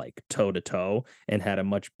sort of like toe to toe and had a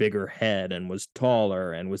much bigger head and was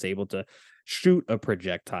taller and was able to shoot a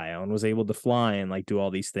projectile and was able to fly and like do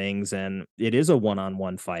all these things. And it is a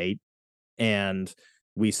one-on-one fight. And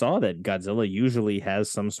we saw that Godzilla usually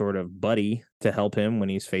has some sort of buddy to help him when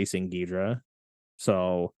he's facing Ghidorah.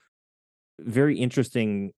 So very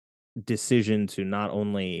interesting decision to not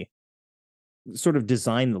only sort of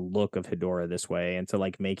design the look of Hedorah this way and to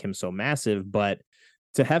like make him so massive, but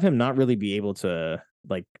to have him not really be able to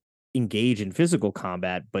like engage in physical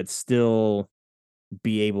combat, but still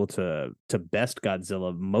be able to best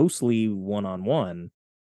Godzilla mostly one on one.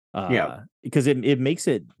 Yeah, Because it makes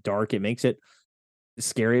it dark, it makes it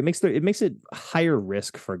scary, it makes it higher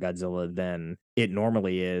risk for Godzilla than it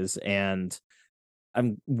normally is. And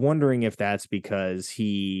I'm wondering if that's because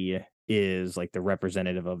he is like the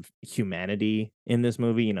representative of humanity in this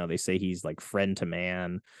movie. They say he's like friend to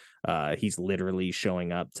man. He's literally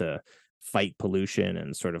showing up to fight pollution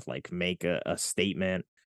and sort of like make a statement.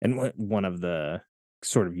 And one of the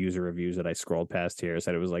sort of user reviews that I scrolled past here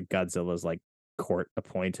said it was like Godzilla's like court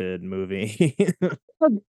appointed movie.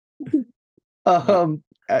 uh,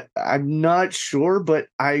 I'm not sure, but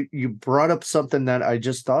I you brought up something that I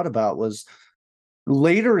just thought about was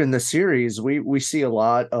later in the series we see a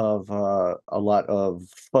lot of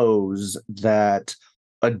foes that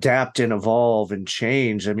adapt and evolve and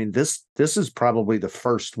change. I mean, this is probably the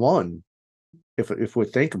first one if we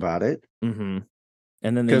think about it. hmm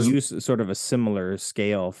And then they Because use sort of a similar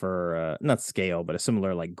scale for not scale, but a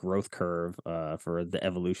similar like growth curve for the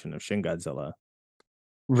evolution of Shin Godzilla.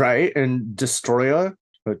 right, and Mhm. Destroyer,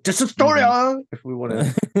 if we want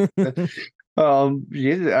to.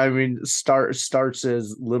 Yeah, I mean, starts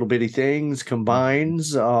as little bitty things, Mhm.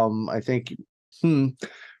 combines. I think, hmm,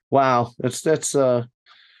 wow, that's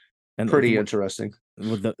And pretty interesting.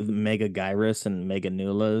 with the Mega Gyrus and Mega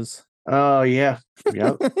Nulas. Oh yeah,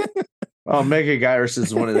 yep. Oh, Mega Gyrus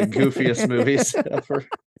is one of the goofiest movies ever.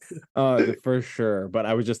 For sure. But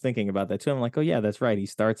I was just thinking about that too. I'm like, oh yeah, that's right. He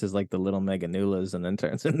starts as like the little Mega Nulas and then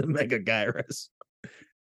turns into Mega Gyrus.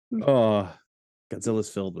 Oh, Godzilla's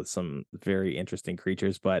filled with some very interesting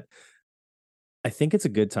creatures, but I think it's a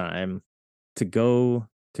good time to go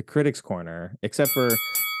to Critics Corner, except for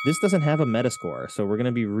this doesn't have a Metascore. So we're going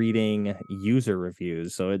to be reading user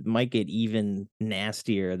reviews. So it might get even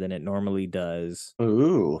nastier than it normally does.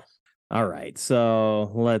 Ooh. All right.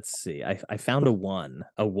 So let's see. I found a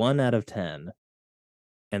 1 out of 10.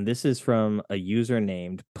 And this is from a user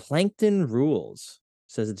named Plankton Rules.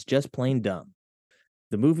 Says it's just plain dumb.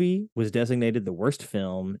 The movie was designated the worst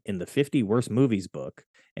film in the 50 worst movies book,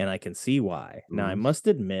 and I can see why. Now, I must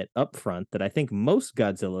admit up front that I think most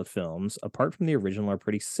Godzilla films, apart from the original, are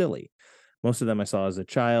pretty silly. Most of them I saw as a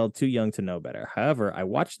child, too young to know better. However, I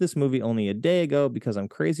watched this movie only a day ago because I'm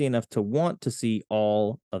crazy enough to want to see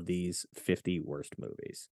all of these 50 worst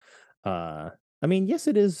movies. I mean, yes,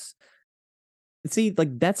 it is. See,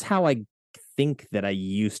 like, that's how I think that I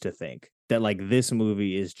used to think that, like, this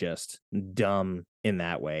movie is just dumb in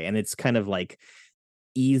that way. And it's kind of like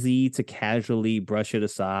easy to casually brush it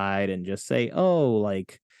aside and just say, oh,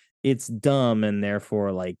 like, it's dumb and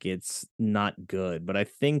therefore, like, it's not good. But I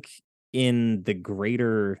think in the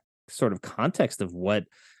greater sort of context of what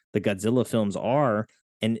the Godzilla films are,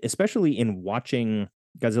 and especially in watching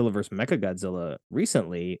Godzilla versus Mechagodzilla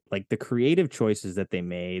recently, like the creative choices that they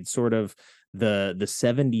made, sort of the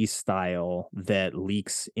 70s style that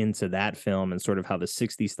leaks into that film and sort of how the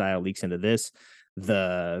 60s style leaks into this,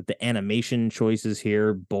 the animation choices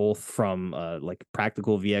here, both from like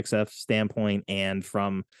practical VXF standpoint and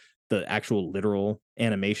from the actual literal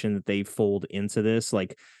animation that they fold into this,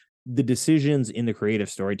 like the decisions in the creative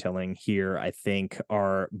storytelling here, I think,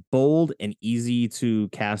 are bold and easy to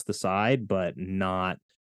cast aside, but not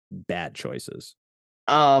bad choices.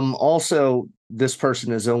 Also, this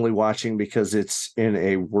person is only watching because it's in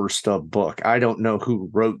a worst of book. I don't know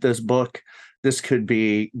who wrote this book. This could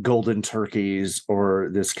be Golden Turkeys, or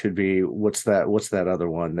this could be what's that other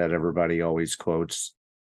one that everybody always quotes?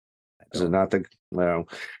 Is it not the no?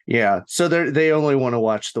 Yeah. So they only want to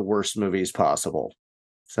watch the worst movies possible.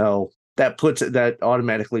 So that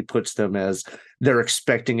automatically puts them as they're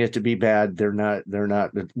expecting it to be bad. They're not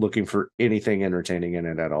looking for anything entertaining in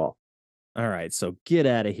it at all. All right, so get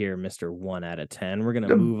out of here, Mr. 1 out of 10. We're gonna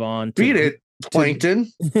The- move on Beat it, Plankton.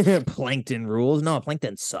 Plankton Rules. No,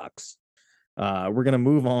 Plankton sucks. We're gonna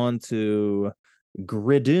move on to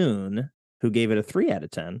Gridoon, who gave it a 3 out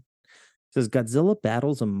of 10. Says Godzilla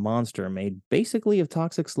battles a monster made basically of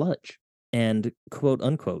toxic sludge. And quote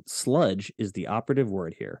unquote, sludge is the operative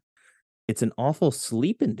word here. It's an awful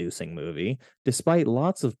sleep inducing movie, despite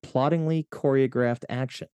lots of plottingly choreographed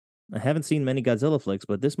action. I haven't seen many Godzilla flicks,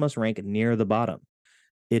 but this must rank near the bottom.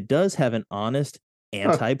 It does have an honest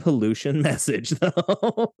anti pollution message,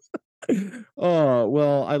 though. Oh,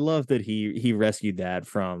 well, I love that he rescued that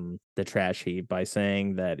from the trash heap by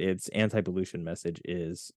saying that its anti pollution message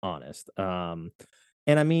is honest. And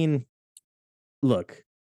I mean, look,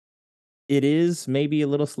 it is maybe a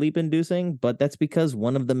little sleep inducing, but that's because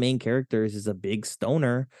one of the main characters is a big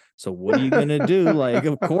stoner. So what are you going to do? Like,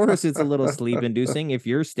 of course, it's a little sleep inducing. If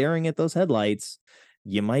you're staring at those headlights,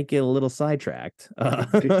 you might get a little sidetracked.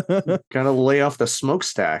 Gotta lay off the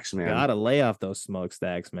smokestacks, man. Gotta lay off those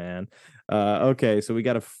smokestacks, man. Okay, so we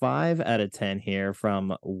got a 5 out of 10 here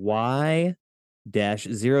from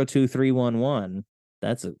Y-02311.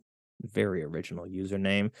 That's a very original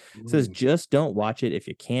username. It says just don't watch it if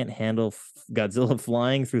you can't handle Godzilla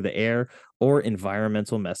flying through the air or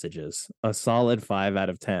environmental messages. A solid 5 out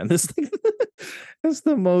of 10. This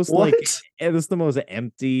the most What? like it's the most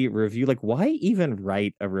empty review. Like, why even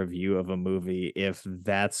write a review of a movie if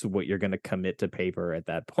that's what you're going to commit to paper at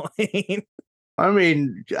that point? I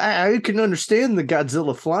mean, I can understand the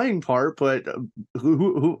Godzilla flying part, but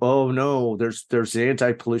who? Oh no, there's the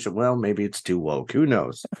anti-pollution. Well, maybe it's too woke. Who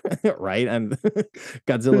knows? Right? And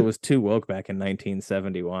Godzilla was too woke back in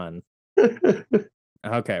 1971.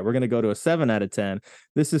 Okay, we're going to go to a 7 out of 10.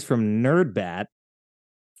 This is from Nerdbat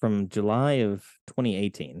from July of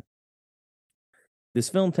 2018. This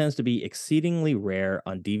film tends to be exceedingly rare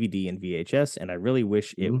on DVD and VHS, and I really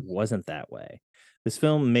wish it wasn't that way. This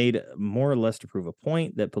film made more or less to prove a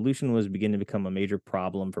point that pollution was beginning to become a major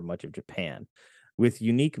problem for much of Japan. With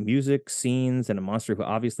unique music, scenes, and a monster who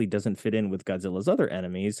obviously doesn't fit in with Godzilla's other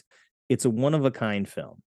enemies, it's a one-of-a-kind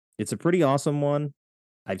film. It's a pretty awesome one.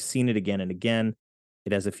 I've seen it again and again.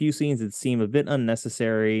 It has a few scenes that seem a bit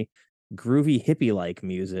unnecessary, groovy hippie-like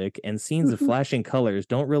music, and scenes of flashing colors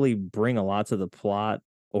don't really bring a lot to the plot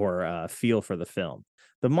or feel for the film.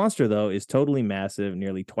 The monster, though, is totally massive,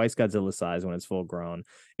 nearly twice Godzilla's size when it's full grown.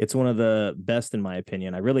 It's one of the best, in my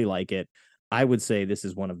opinion. I really like it. I would say this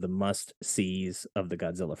is one of the must-sees of the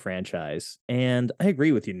Godzilla franchise. And I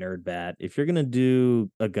agree with you, Nerdbat. If you're going to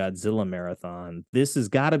do a Godzilla marathon, this has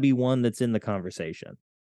got to be one that's in the conversation.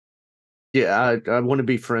 Yeah, I want to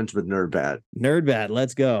be friends with Nerdbat. Nerdbat,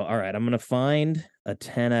 let's go. All right, I'm gonna find a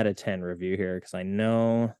 10 out of 10 review here because I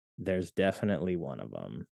know there's definitely one of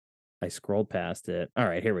them. I scrolled past it. All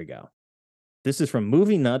right, here we go. This is from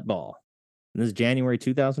Movie Nutball. This is January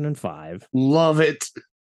 2005. Love it.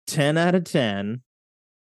 10 out of 10.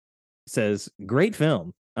 Says, great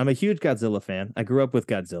film. I'm a huge Godzilla fan. I grew up with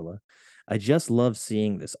Godzilla. I just love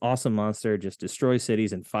seeing this awesome monster just destroy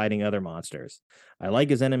cities and fighting other monsters. I like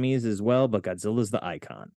his enemies as well, but Godzilla's the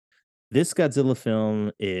icon. This Godzilla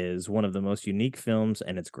film is one of the most unique films,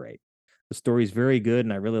 and it's great. The story's very good,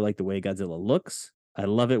 and I really like the way Godzilla looks. I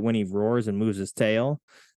love it when he roars and moves his tail.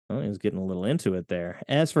 Well, he was getting a little into it there.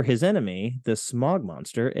 As for his enemy, the smog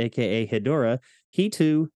monster, aka Hedorah, he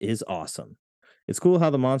too is awesome. It's cool how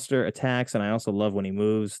the monster attacks, and I also love when he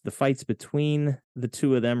moves. The fights between the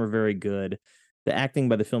two of them are very good. The acting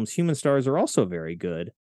by the film's human stars are also very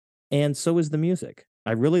good, and so is the music.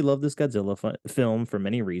 I really love this Godzilla film for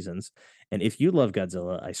many reasons, and if you love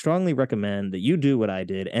Godzilla, I strongly recommend that you do what I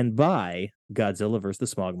did and buy Godzilla vs. the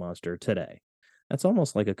Smog Monster today. That's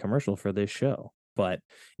almost like a commercial for this show. But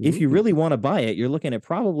if you really want to buy it, you're looking at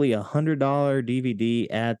probably $100 DVD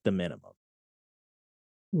at the minimum.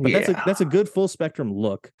 But that's a good full spectrum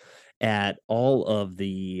look at all of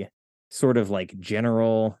the sort of like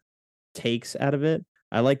general takes out of it.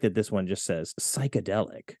 I like that this one just says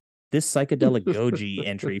psychedelic. This psychedelic Goji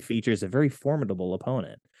entry features a very formidable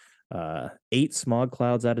opponent. 8 smog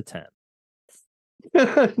clouds out of 10.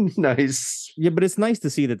 Nice. Yeah, but it's nice to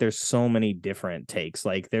see that there's so many different takes.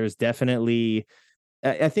 Like there's definitely,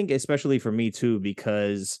 I think especially for me too,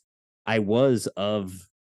 because I was of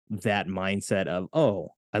that mindset of,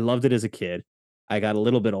 oh, I loved it as a kid. I got a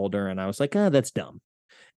little bit older and I was like, that's dumb.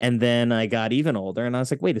 And then I got even older and I was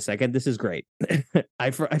like, wait a second, this is great. I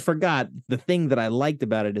forgot the thing that I liked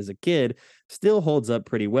about it as a kid still holds up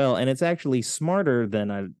pretty well. And it's actually smarter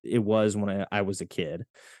than it was when I was a kid.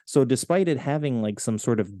 So despite it having like some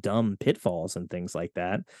sort of dumb pitfalls and things like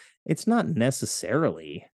that, it's not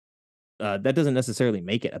necessarily, that doesn't necessarily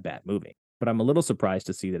make it a bad movie. But I'm a little surprised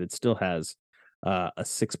to see that it still has a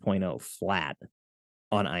 6.0 flat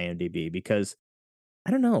on IMDb because I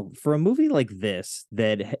don't know, for a movie like this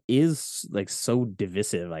that is like so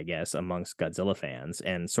divisive, I guess, amongst Godzilla fans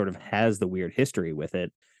and sort of has the weird history with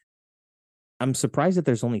it, I'm surprised that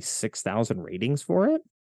there's only 6,000 ratings for it.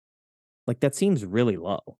 Like that seems really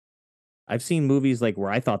low. I've seen movies like where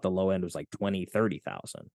I thought the low end was like 20,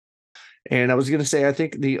 30,000. And I was going to say, I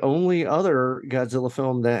think the only other Godzilla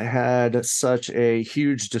film that had such a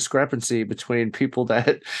huge discrepancy between people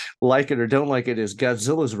that like it or don't like it is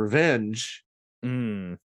Godzilla's Revenge.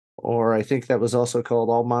 Or I think that was also called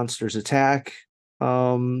All Monsters Attack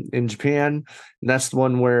in Japan. And that's the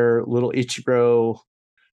one where little Ichiro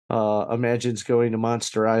imagines going to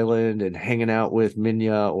Monster Island and hanging out with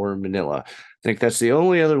Minya or Manila. I think that's the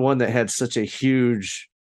only other one that had such a huge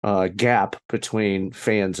gap between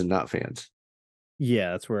fans and not fans.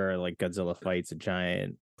 Yeah, that's where like Godzilla fights a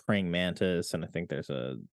giant praying mantis, and I think there's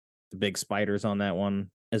the big spiders on that one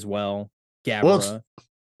as well. Gabara.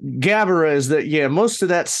 Gabara is most of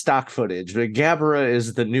that stock footage, but Gabara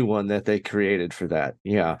is the new one that they created for that.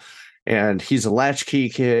 Yeah. And he's a latchkey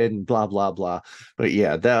kid and blah blah blah. But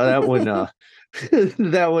yeah, that one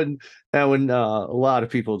that one a lot of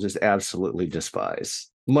people just absolutely despise.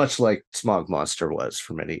 Much like Smog Monster was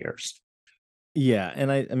for many years. Yeah,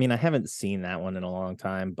 and I mean I haven't seen that one in a long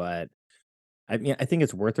time, but I mean I think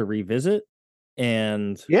it's worth a revisit.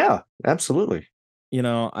 And yeah, absolutely. You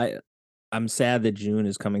know, I'm sad that June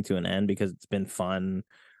is coming to an end because it's been fun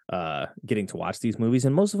getting to watch these movies,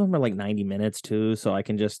 and most of them are like 90 minutes too, so I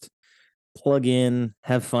can just plug in,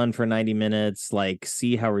 have fun for 90 minutes, like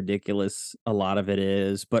see how ridiculous a lot of it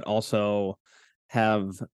is, but also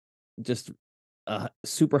have just a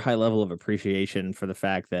super high level of appreciation for the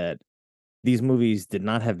fact that these movies did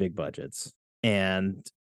not have big budgets, and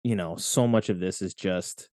so much of this is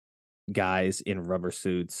just guys in rubber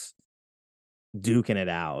suits duking it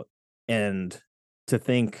out. And to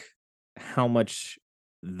think how much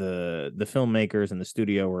the filmmakers and the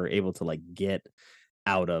studio were able to like get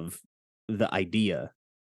out of the idea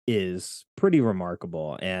is pretty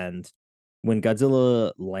remarkable. And when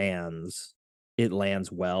Godzilla lands, it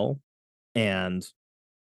lands well. And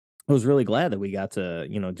I was really glad that we got to,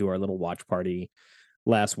 do our little watch party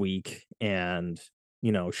last week and,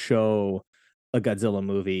 show a Godzilla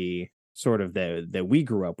movie sort of that we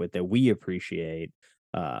grew up with, that we appreciate,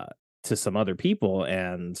 to some other people.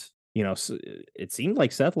 And it seemed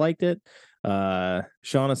like Seth liked it.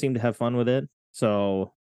 Shauna seemed to have fun with it,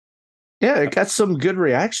 so Yeah, it got some good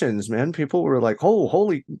reactions, man. People were like, "Oh,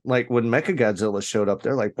 holy!" Like when Mechagodzilla showed up,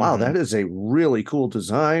 they're like, "Wow, that is a really cool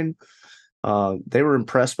design." They were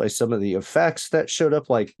impressed by some of the effects that showed up,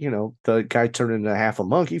 like the guy turned into half a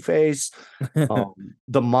monkey face,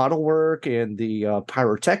 the model work, and the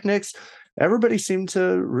pyrotechnics. Everybody seemed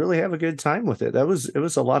to really have a good time with it. It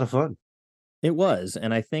was a lot of fun. It was,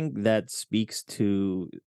 and I think that speaks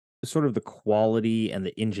to sort of the quality and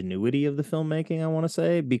the ingenuity of the filmmaking, I want to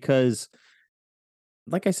say, because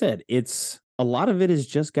like I said, it's a lot of it is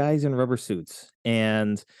just guys in rubber suits,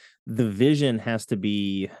 and the vision has to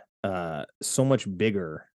be so much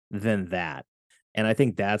bigger than that. And I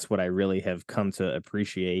think that's what I really have come to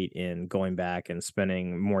appreciate in going back and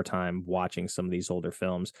spending more time watching some of these older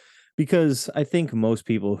films, because I think most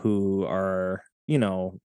people who are,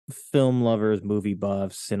 film lovers, movie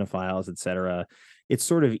buffs, cinephiles, etc., it's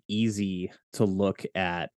sort of easy to look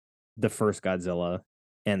at the first Godzilla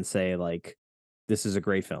and say like, this is a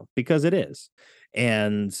great film, because it is.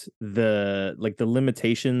 And the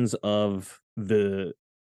limitations of the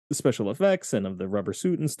special effects and of the rubber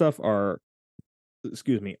suit and stuff are,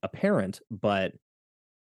 excuse me, apparent, but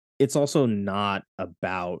it's also not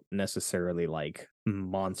about necessarily like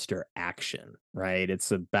monster action, right?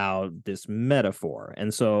 It's about this metaphor.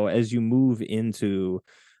 And so as you move into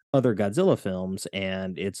other Godzilla films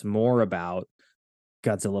and it's more about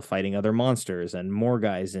Godzilla fighting other monsters and more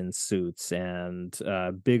guys in suits and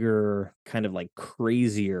bigger, kind of like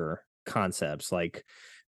crazier concepts, like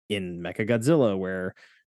in Mechagodzilla, where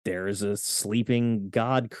there's a sleeping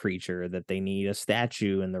god creature that they need a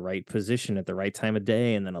statue in the right position at the right time of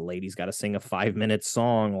day. And then a lady's got to sing a 5-minute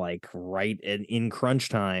song, like right in crunch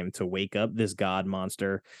time, to wake up this god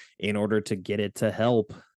monster in order to get it to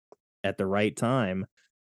help at the right time.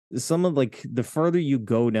 Some of like the further you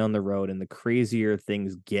go down the road and the crazier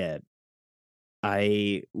things get,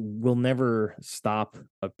 I will never stop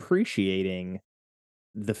appreciating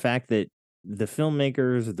the fact that the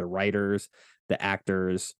filmmakers, the writers, the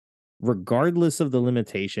actors, regardless of the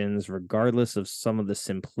limitations, regardless of some of the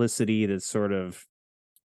simplicity that sort of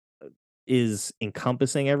is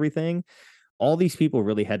encompassing everything, all these people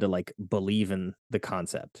really had to like believe in the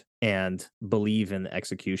concept and believe in the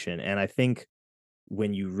execution. And I think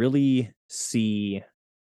when you really see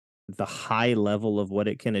the high level of what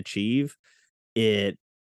it can achieve, it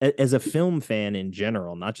as a film fan in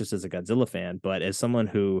general, not just as a Godzilla fan, but as someone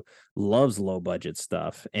who loves low budget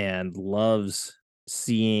stuff and loves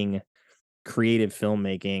seeing creative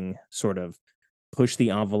filmmaking sort of push the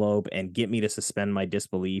envelope and get me to suspend my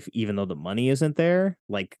disbelief even though the money isn't there,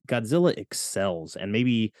 like Godzilla excels. And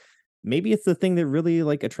maybe it's the thing that really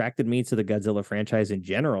like attracted me to the Godzilla franchise in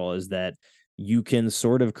general, is that you can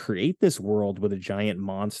sort of create this world with a giant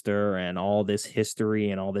monster and all this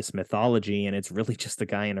history and all this mythology, and it's really just a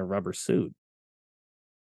guy in a rubber suit.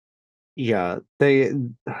 Yeah, they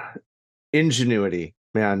ingenuity,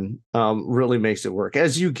 man, really makes it work.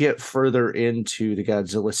 As you get further into the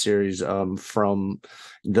Godzilla series, from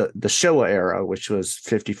the Showa era, which was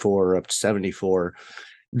 54 up to 74,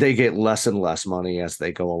 they get less and less money as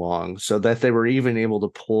they go along. So that they were even able to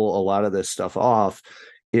pull a lot of this stuff off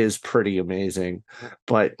is pretty amazing.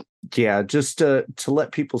 But yeah, just to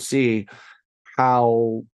let people see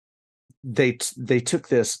how they took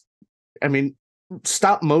this. I mean,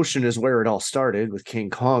 stop motion is where it all started with King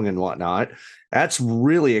Kong and whatnot. That's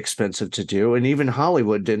really expensive to do, and even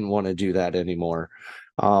Hollywood didn't want to do that anymore.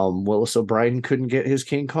 Willis O'Brien couldn't get his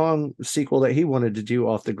King Kong sequel that he wanted to do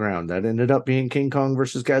off the ground. That ended up being King Kong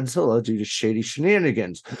versus Godzilla due to shady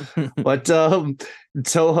shenanigans. But Toho,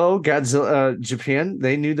 Godzilla, Japan,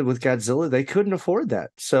 they knew that with Godzilla, they couldn't afford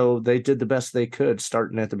that. So they did the best they could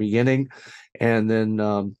starting at the beginning. And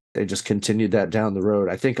then they just continued that down the road.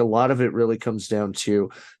 I think a lot of it really comes down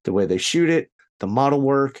to the way they shoot it, the model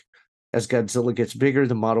work. As Godzilla gets bigger,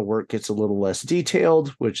 the model work gets a little less detailed,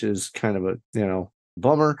 which is kind of a,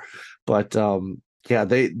 bummer. But yeah,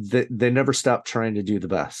 they never stopped trying to do the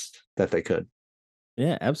best that they could.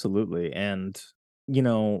 Yeah, absolutely. And,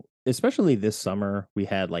 especially this summer, we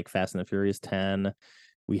had like Fast and the Furious 10.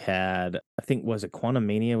 We had, I think, was it Quantum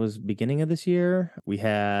Mania was beginning of this year? We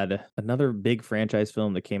had another big franchise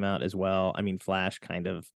film that came out as well. I mean, Flash kind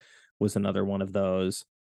of was another one of those,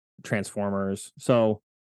 Transformers. So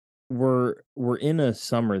we're in a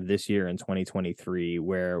summer this year in 2023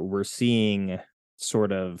 where we're seeing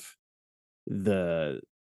sort of the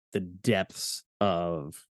the depths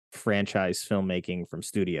of franchise filmmaking from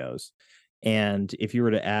studios. And if you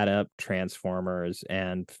were to add up Transformers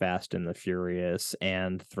and Fast and the Furious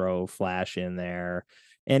and throw Flash in there,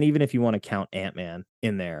 and even if you want to count Ant-Man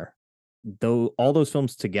in there, though all those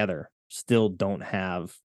films together still don't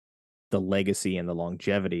have the legacy and the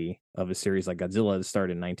longevity of a series like Godzilla that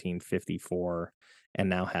started in 1954 and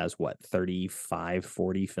now has what, 35,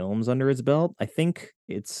 40 films under its belt. I think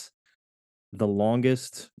it's the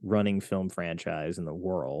longest running film franchise in the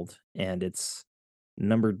world, and it's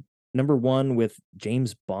number number one with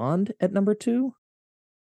James Bond at number two.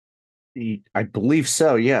 I believe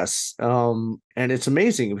so, yes. And it's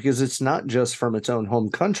amazing because it's not just from its own home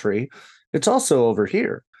country, it's also over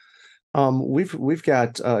here. We've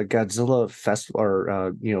got Godzilla festival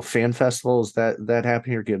or fan festivals that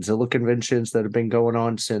happen here, Godzilla conventions that have been going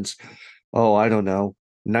on since, oh, I don't know,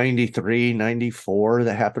 93, 94,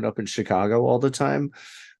 that happen up in Chicago all the time.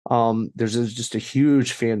 Just a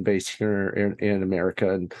huge fan base here in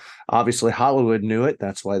America, and obviously Hollywood knew it.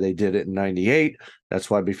 That's why they did it in 98. That's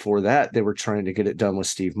why before that they were trying to get it done with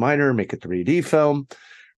Steve Miner, make a 3D film.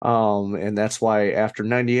 And that's why after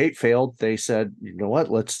 98 failed, they said, you know what,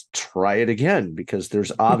 let's try it again, because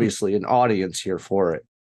there's obviously an audience here for it.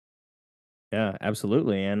 Yeah,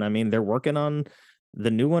 absolutely. And I mean, they're working on the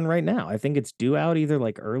new one right now. I think it's due out either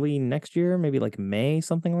like early next year, maybe like May,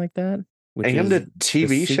 something like that, which And is a the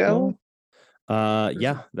TV show. sequel.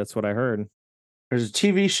 Yeah, that's what I heard. There's a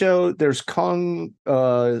TV show. There's Kong,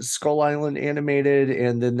 Skull Island animated,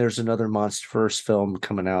 and then there's another MonsterVerse film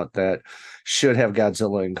coming out that should have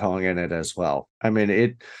Godzilla and Kong in it as well. I mean,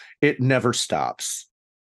 it never stops.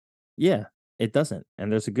 Yeah, it doesn't.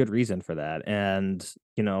 And there's a good reason for that. And,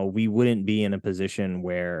 we wouldn't be in a position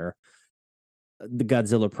where the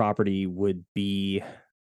Godzilla property would be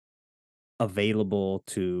available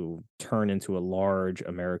to turn into a large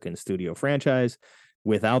American studio franchise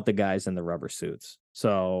without the guys in the rubber suits.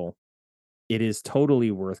 So it is totally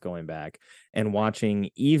worth going back and watching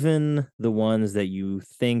even the ones that you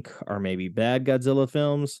think are maybe bad Godzilla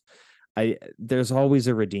films. There's always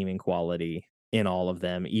a redeeming quality in all of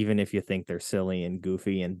them, even if you think they're silly and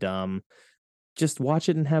goofy and dumb. Just watch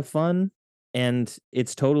it and have fun, and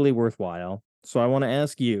it's totally worthwhile. So I want to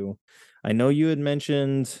ask you, I know you had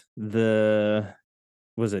mentioned was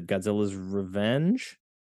it Godzilla's Revenge?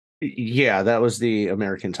 Yeah, that was the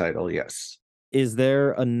American title. Yes. Is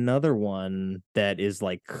there another one that is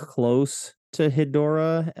like close to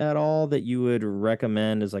Hedorah at all that you would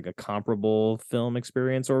recommend as like a comparable film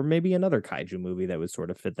experience, or maybe another kaiju movie that would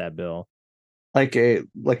sort of fit that bill? Like a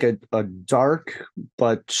dark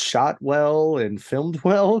but shot well and filmed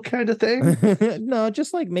well kind of thing. No,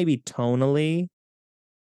 just like maybe tonally.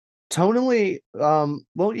 Tonally,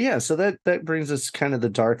 well, yeah, so that brings us kind of the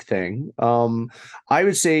dark thing. I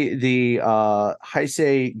would say the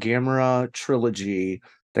Heisei Gamera trilogy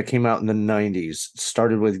that came out in the 90s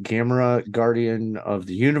started with Gamera Guardian of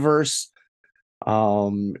the Universe.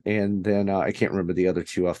 And then I can't remember the other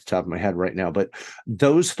two off the top of my head right now, but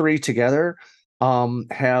those three together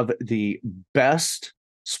have the best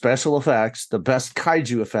special effects, the best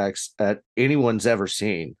kaiju effects that anyone's ever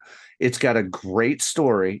seen. It's got a great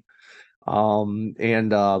story. I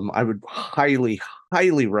would highly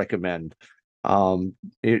recommend.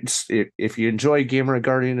 If you enjoy Gamera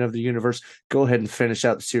Guardian of the Universe, go ahead and finish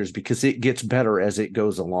out the series because it gets better as it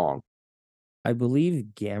goes along. I believe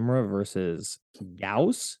Gamera versus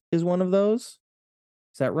Gauss is one of those.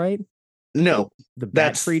 Is that right? No, The bat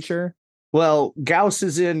that's creature. well, Gauss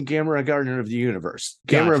is in Gamera Guardian of the Universe.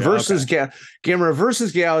 Gotcha, Gamera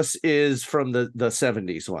versus Gauss is from the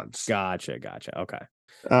 70s ones. Gotcha. Okay.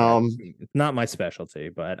 It's not my specialty,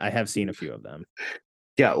 but I have seen a few of them.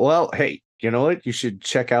 Yeah, well, hey, you know what? You should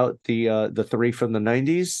check out the three from the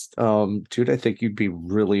 90s. Dude, I think you'd be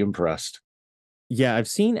really impressed. Yeah, I've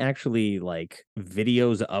seen actually like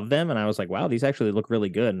videos of them, and I was like, wow, these actually look really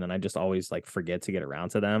good. And then I just always like forget to get around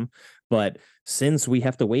to them. But since we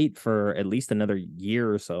have to wait for at least another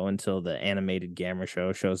year or so until the animated Gamera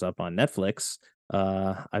show shows up on Netflix,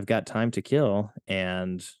 I've got time to kill,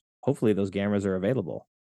 and hopefully those Gameras are available.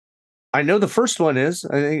 I know the first one is.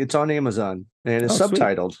 I think it's on Amazon and it's Sweet.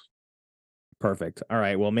 subtitled. Perfect. All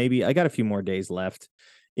right. Well, maybe I got a few more days left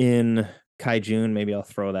in Kaijun. Maybe I'll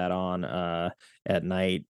throw that on at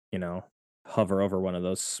night, hover over one of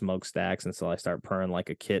those smokestacks until I start purring like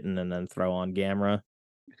a kitten and then throw on Gamera.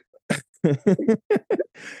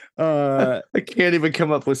 I can't even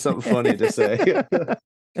come up with something funny to say.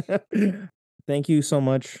 Thank you so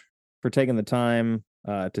much for taking the time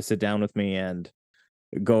to sit down with me and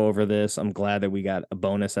go over this. I'm glad that we got a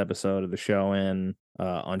bonus episode of the show in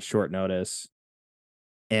on short notice.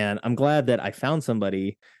 And I'm glad that I found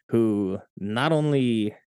somebody who not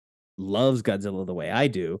only loves Godzilla the way I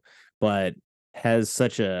do, but has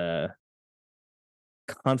such a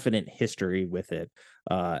confident history with it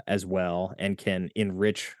as well, and can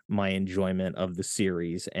enrich my enjoyment of the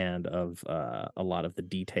series and of a lot of the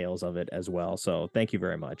details of it as well. So thank you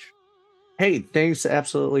very much. Hey, thanks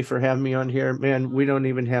absolutely for having me on here. Man, we don't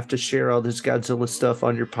even have to share all this Godzilla stuff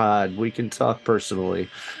on your pod. We can talk personally.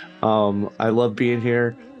 I love being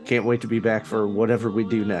here. Can't wait to be back for whatever we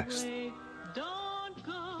do next. Don't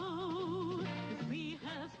go. The sea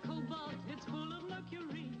has cobalt, it's full of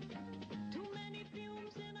mercury. Too many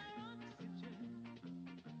fumes in our oxygen.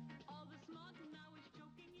 All the smog now is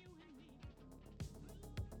choking you and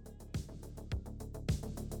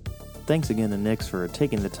me. Thanks again to Nix for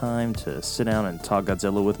taking the time to sit down and talk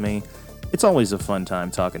Godzilla with me. It's always a fun time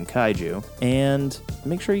talking kaiju, and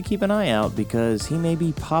make sure you keep an eye out because he may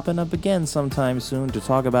be popping up again sometime soon to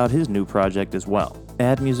talk about his new project as well.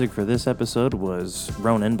 Ad music for this episode was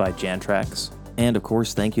Ronin by Jantrax. And of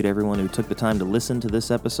course, thank you to everyone who took the time to listen to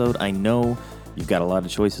this episode. I know you've got a lot of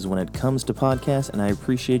choices when it comes to podcasts, and I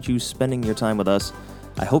appreciate you spending your time with us.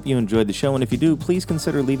 I hope you enjoyed the show, and if you do, please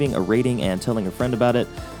consider leaving a rating and telling a friend about it.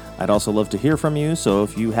 I'd also love to hear from you, so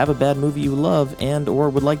if you have a bad movie you love and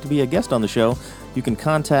or would like to be a guest on the show, you can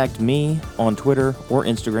contact me on Twitter or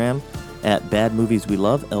Instagram at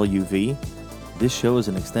badmovieswelove, LUV. This show is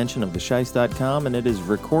an extension of theshice.com, and it is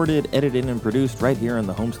recorded, edited, and produced right here in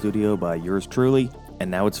the home studio by yours truly,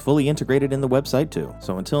 and now it's fully integrated in the website too.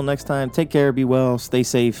 So until next time, take care, be well, stay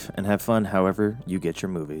safe, and have fun however you get your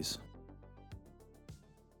movies.